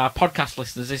appreciate for our podcast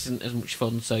listeners, this isn't as much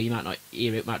fun, so you might not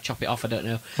hear it, might chop it off, I don't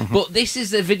know. But this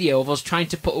is a video of us trying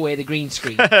to put away the green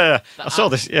screen. I saw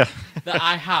this, yeah. that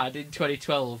I had in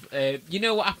 2012. You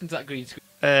know what happened to that green screen?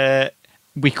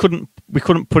 We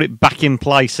couldn't put it back in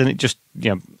place, and it just,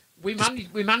 We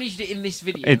managed it in this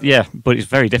video. But it's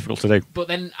very difficult to do. But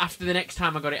then after the next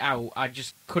time I got it out, I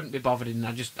just couldn't be bothered, and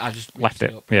I just left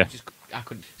it. Up. Yeah, I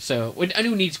couldn't. So, and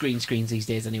who needs green screens these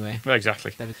days anyway?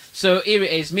 Exactly. So here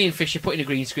it is, me and Fisher putting a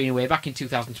green screen away back in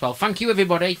 2012. Thank you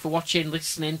everybody for watching,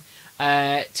 listening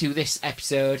to this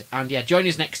episode, and join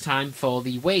us next time for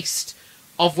the Waste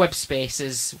of Web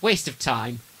Spaces, Waste of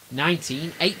Time,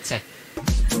 1980.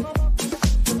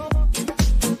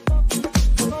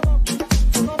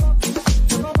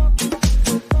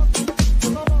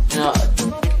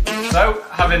 So,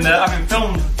 having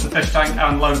filmed the fish tank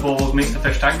and Lone Balls meets the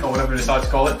fish tank, or whatever we decide to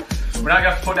call it, we're now going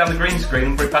to have to put down the green screen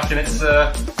and put it back in its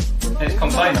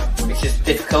container. Which is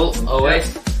difficult,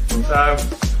 always. Yeah. So,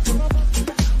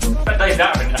 I bet Dave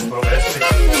that in for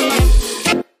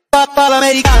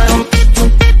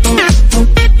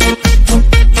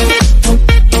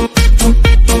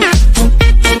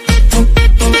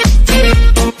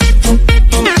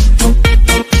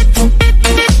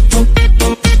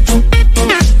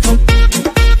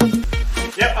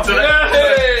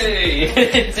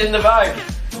It's in the bag.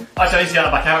 Actually, I need to get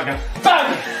that back out again.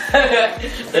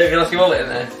 Bang! There you go, lost your wallet in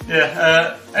there.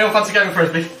 Yeah, anyone fancy getting a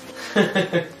frisbee?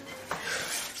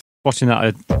 Watching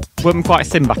that, weren't quite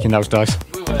thin back in those days.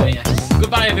 We were, yes.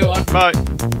 Goodbye, everyone. Bye.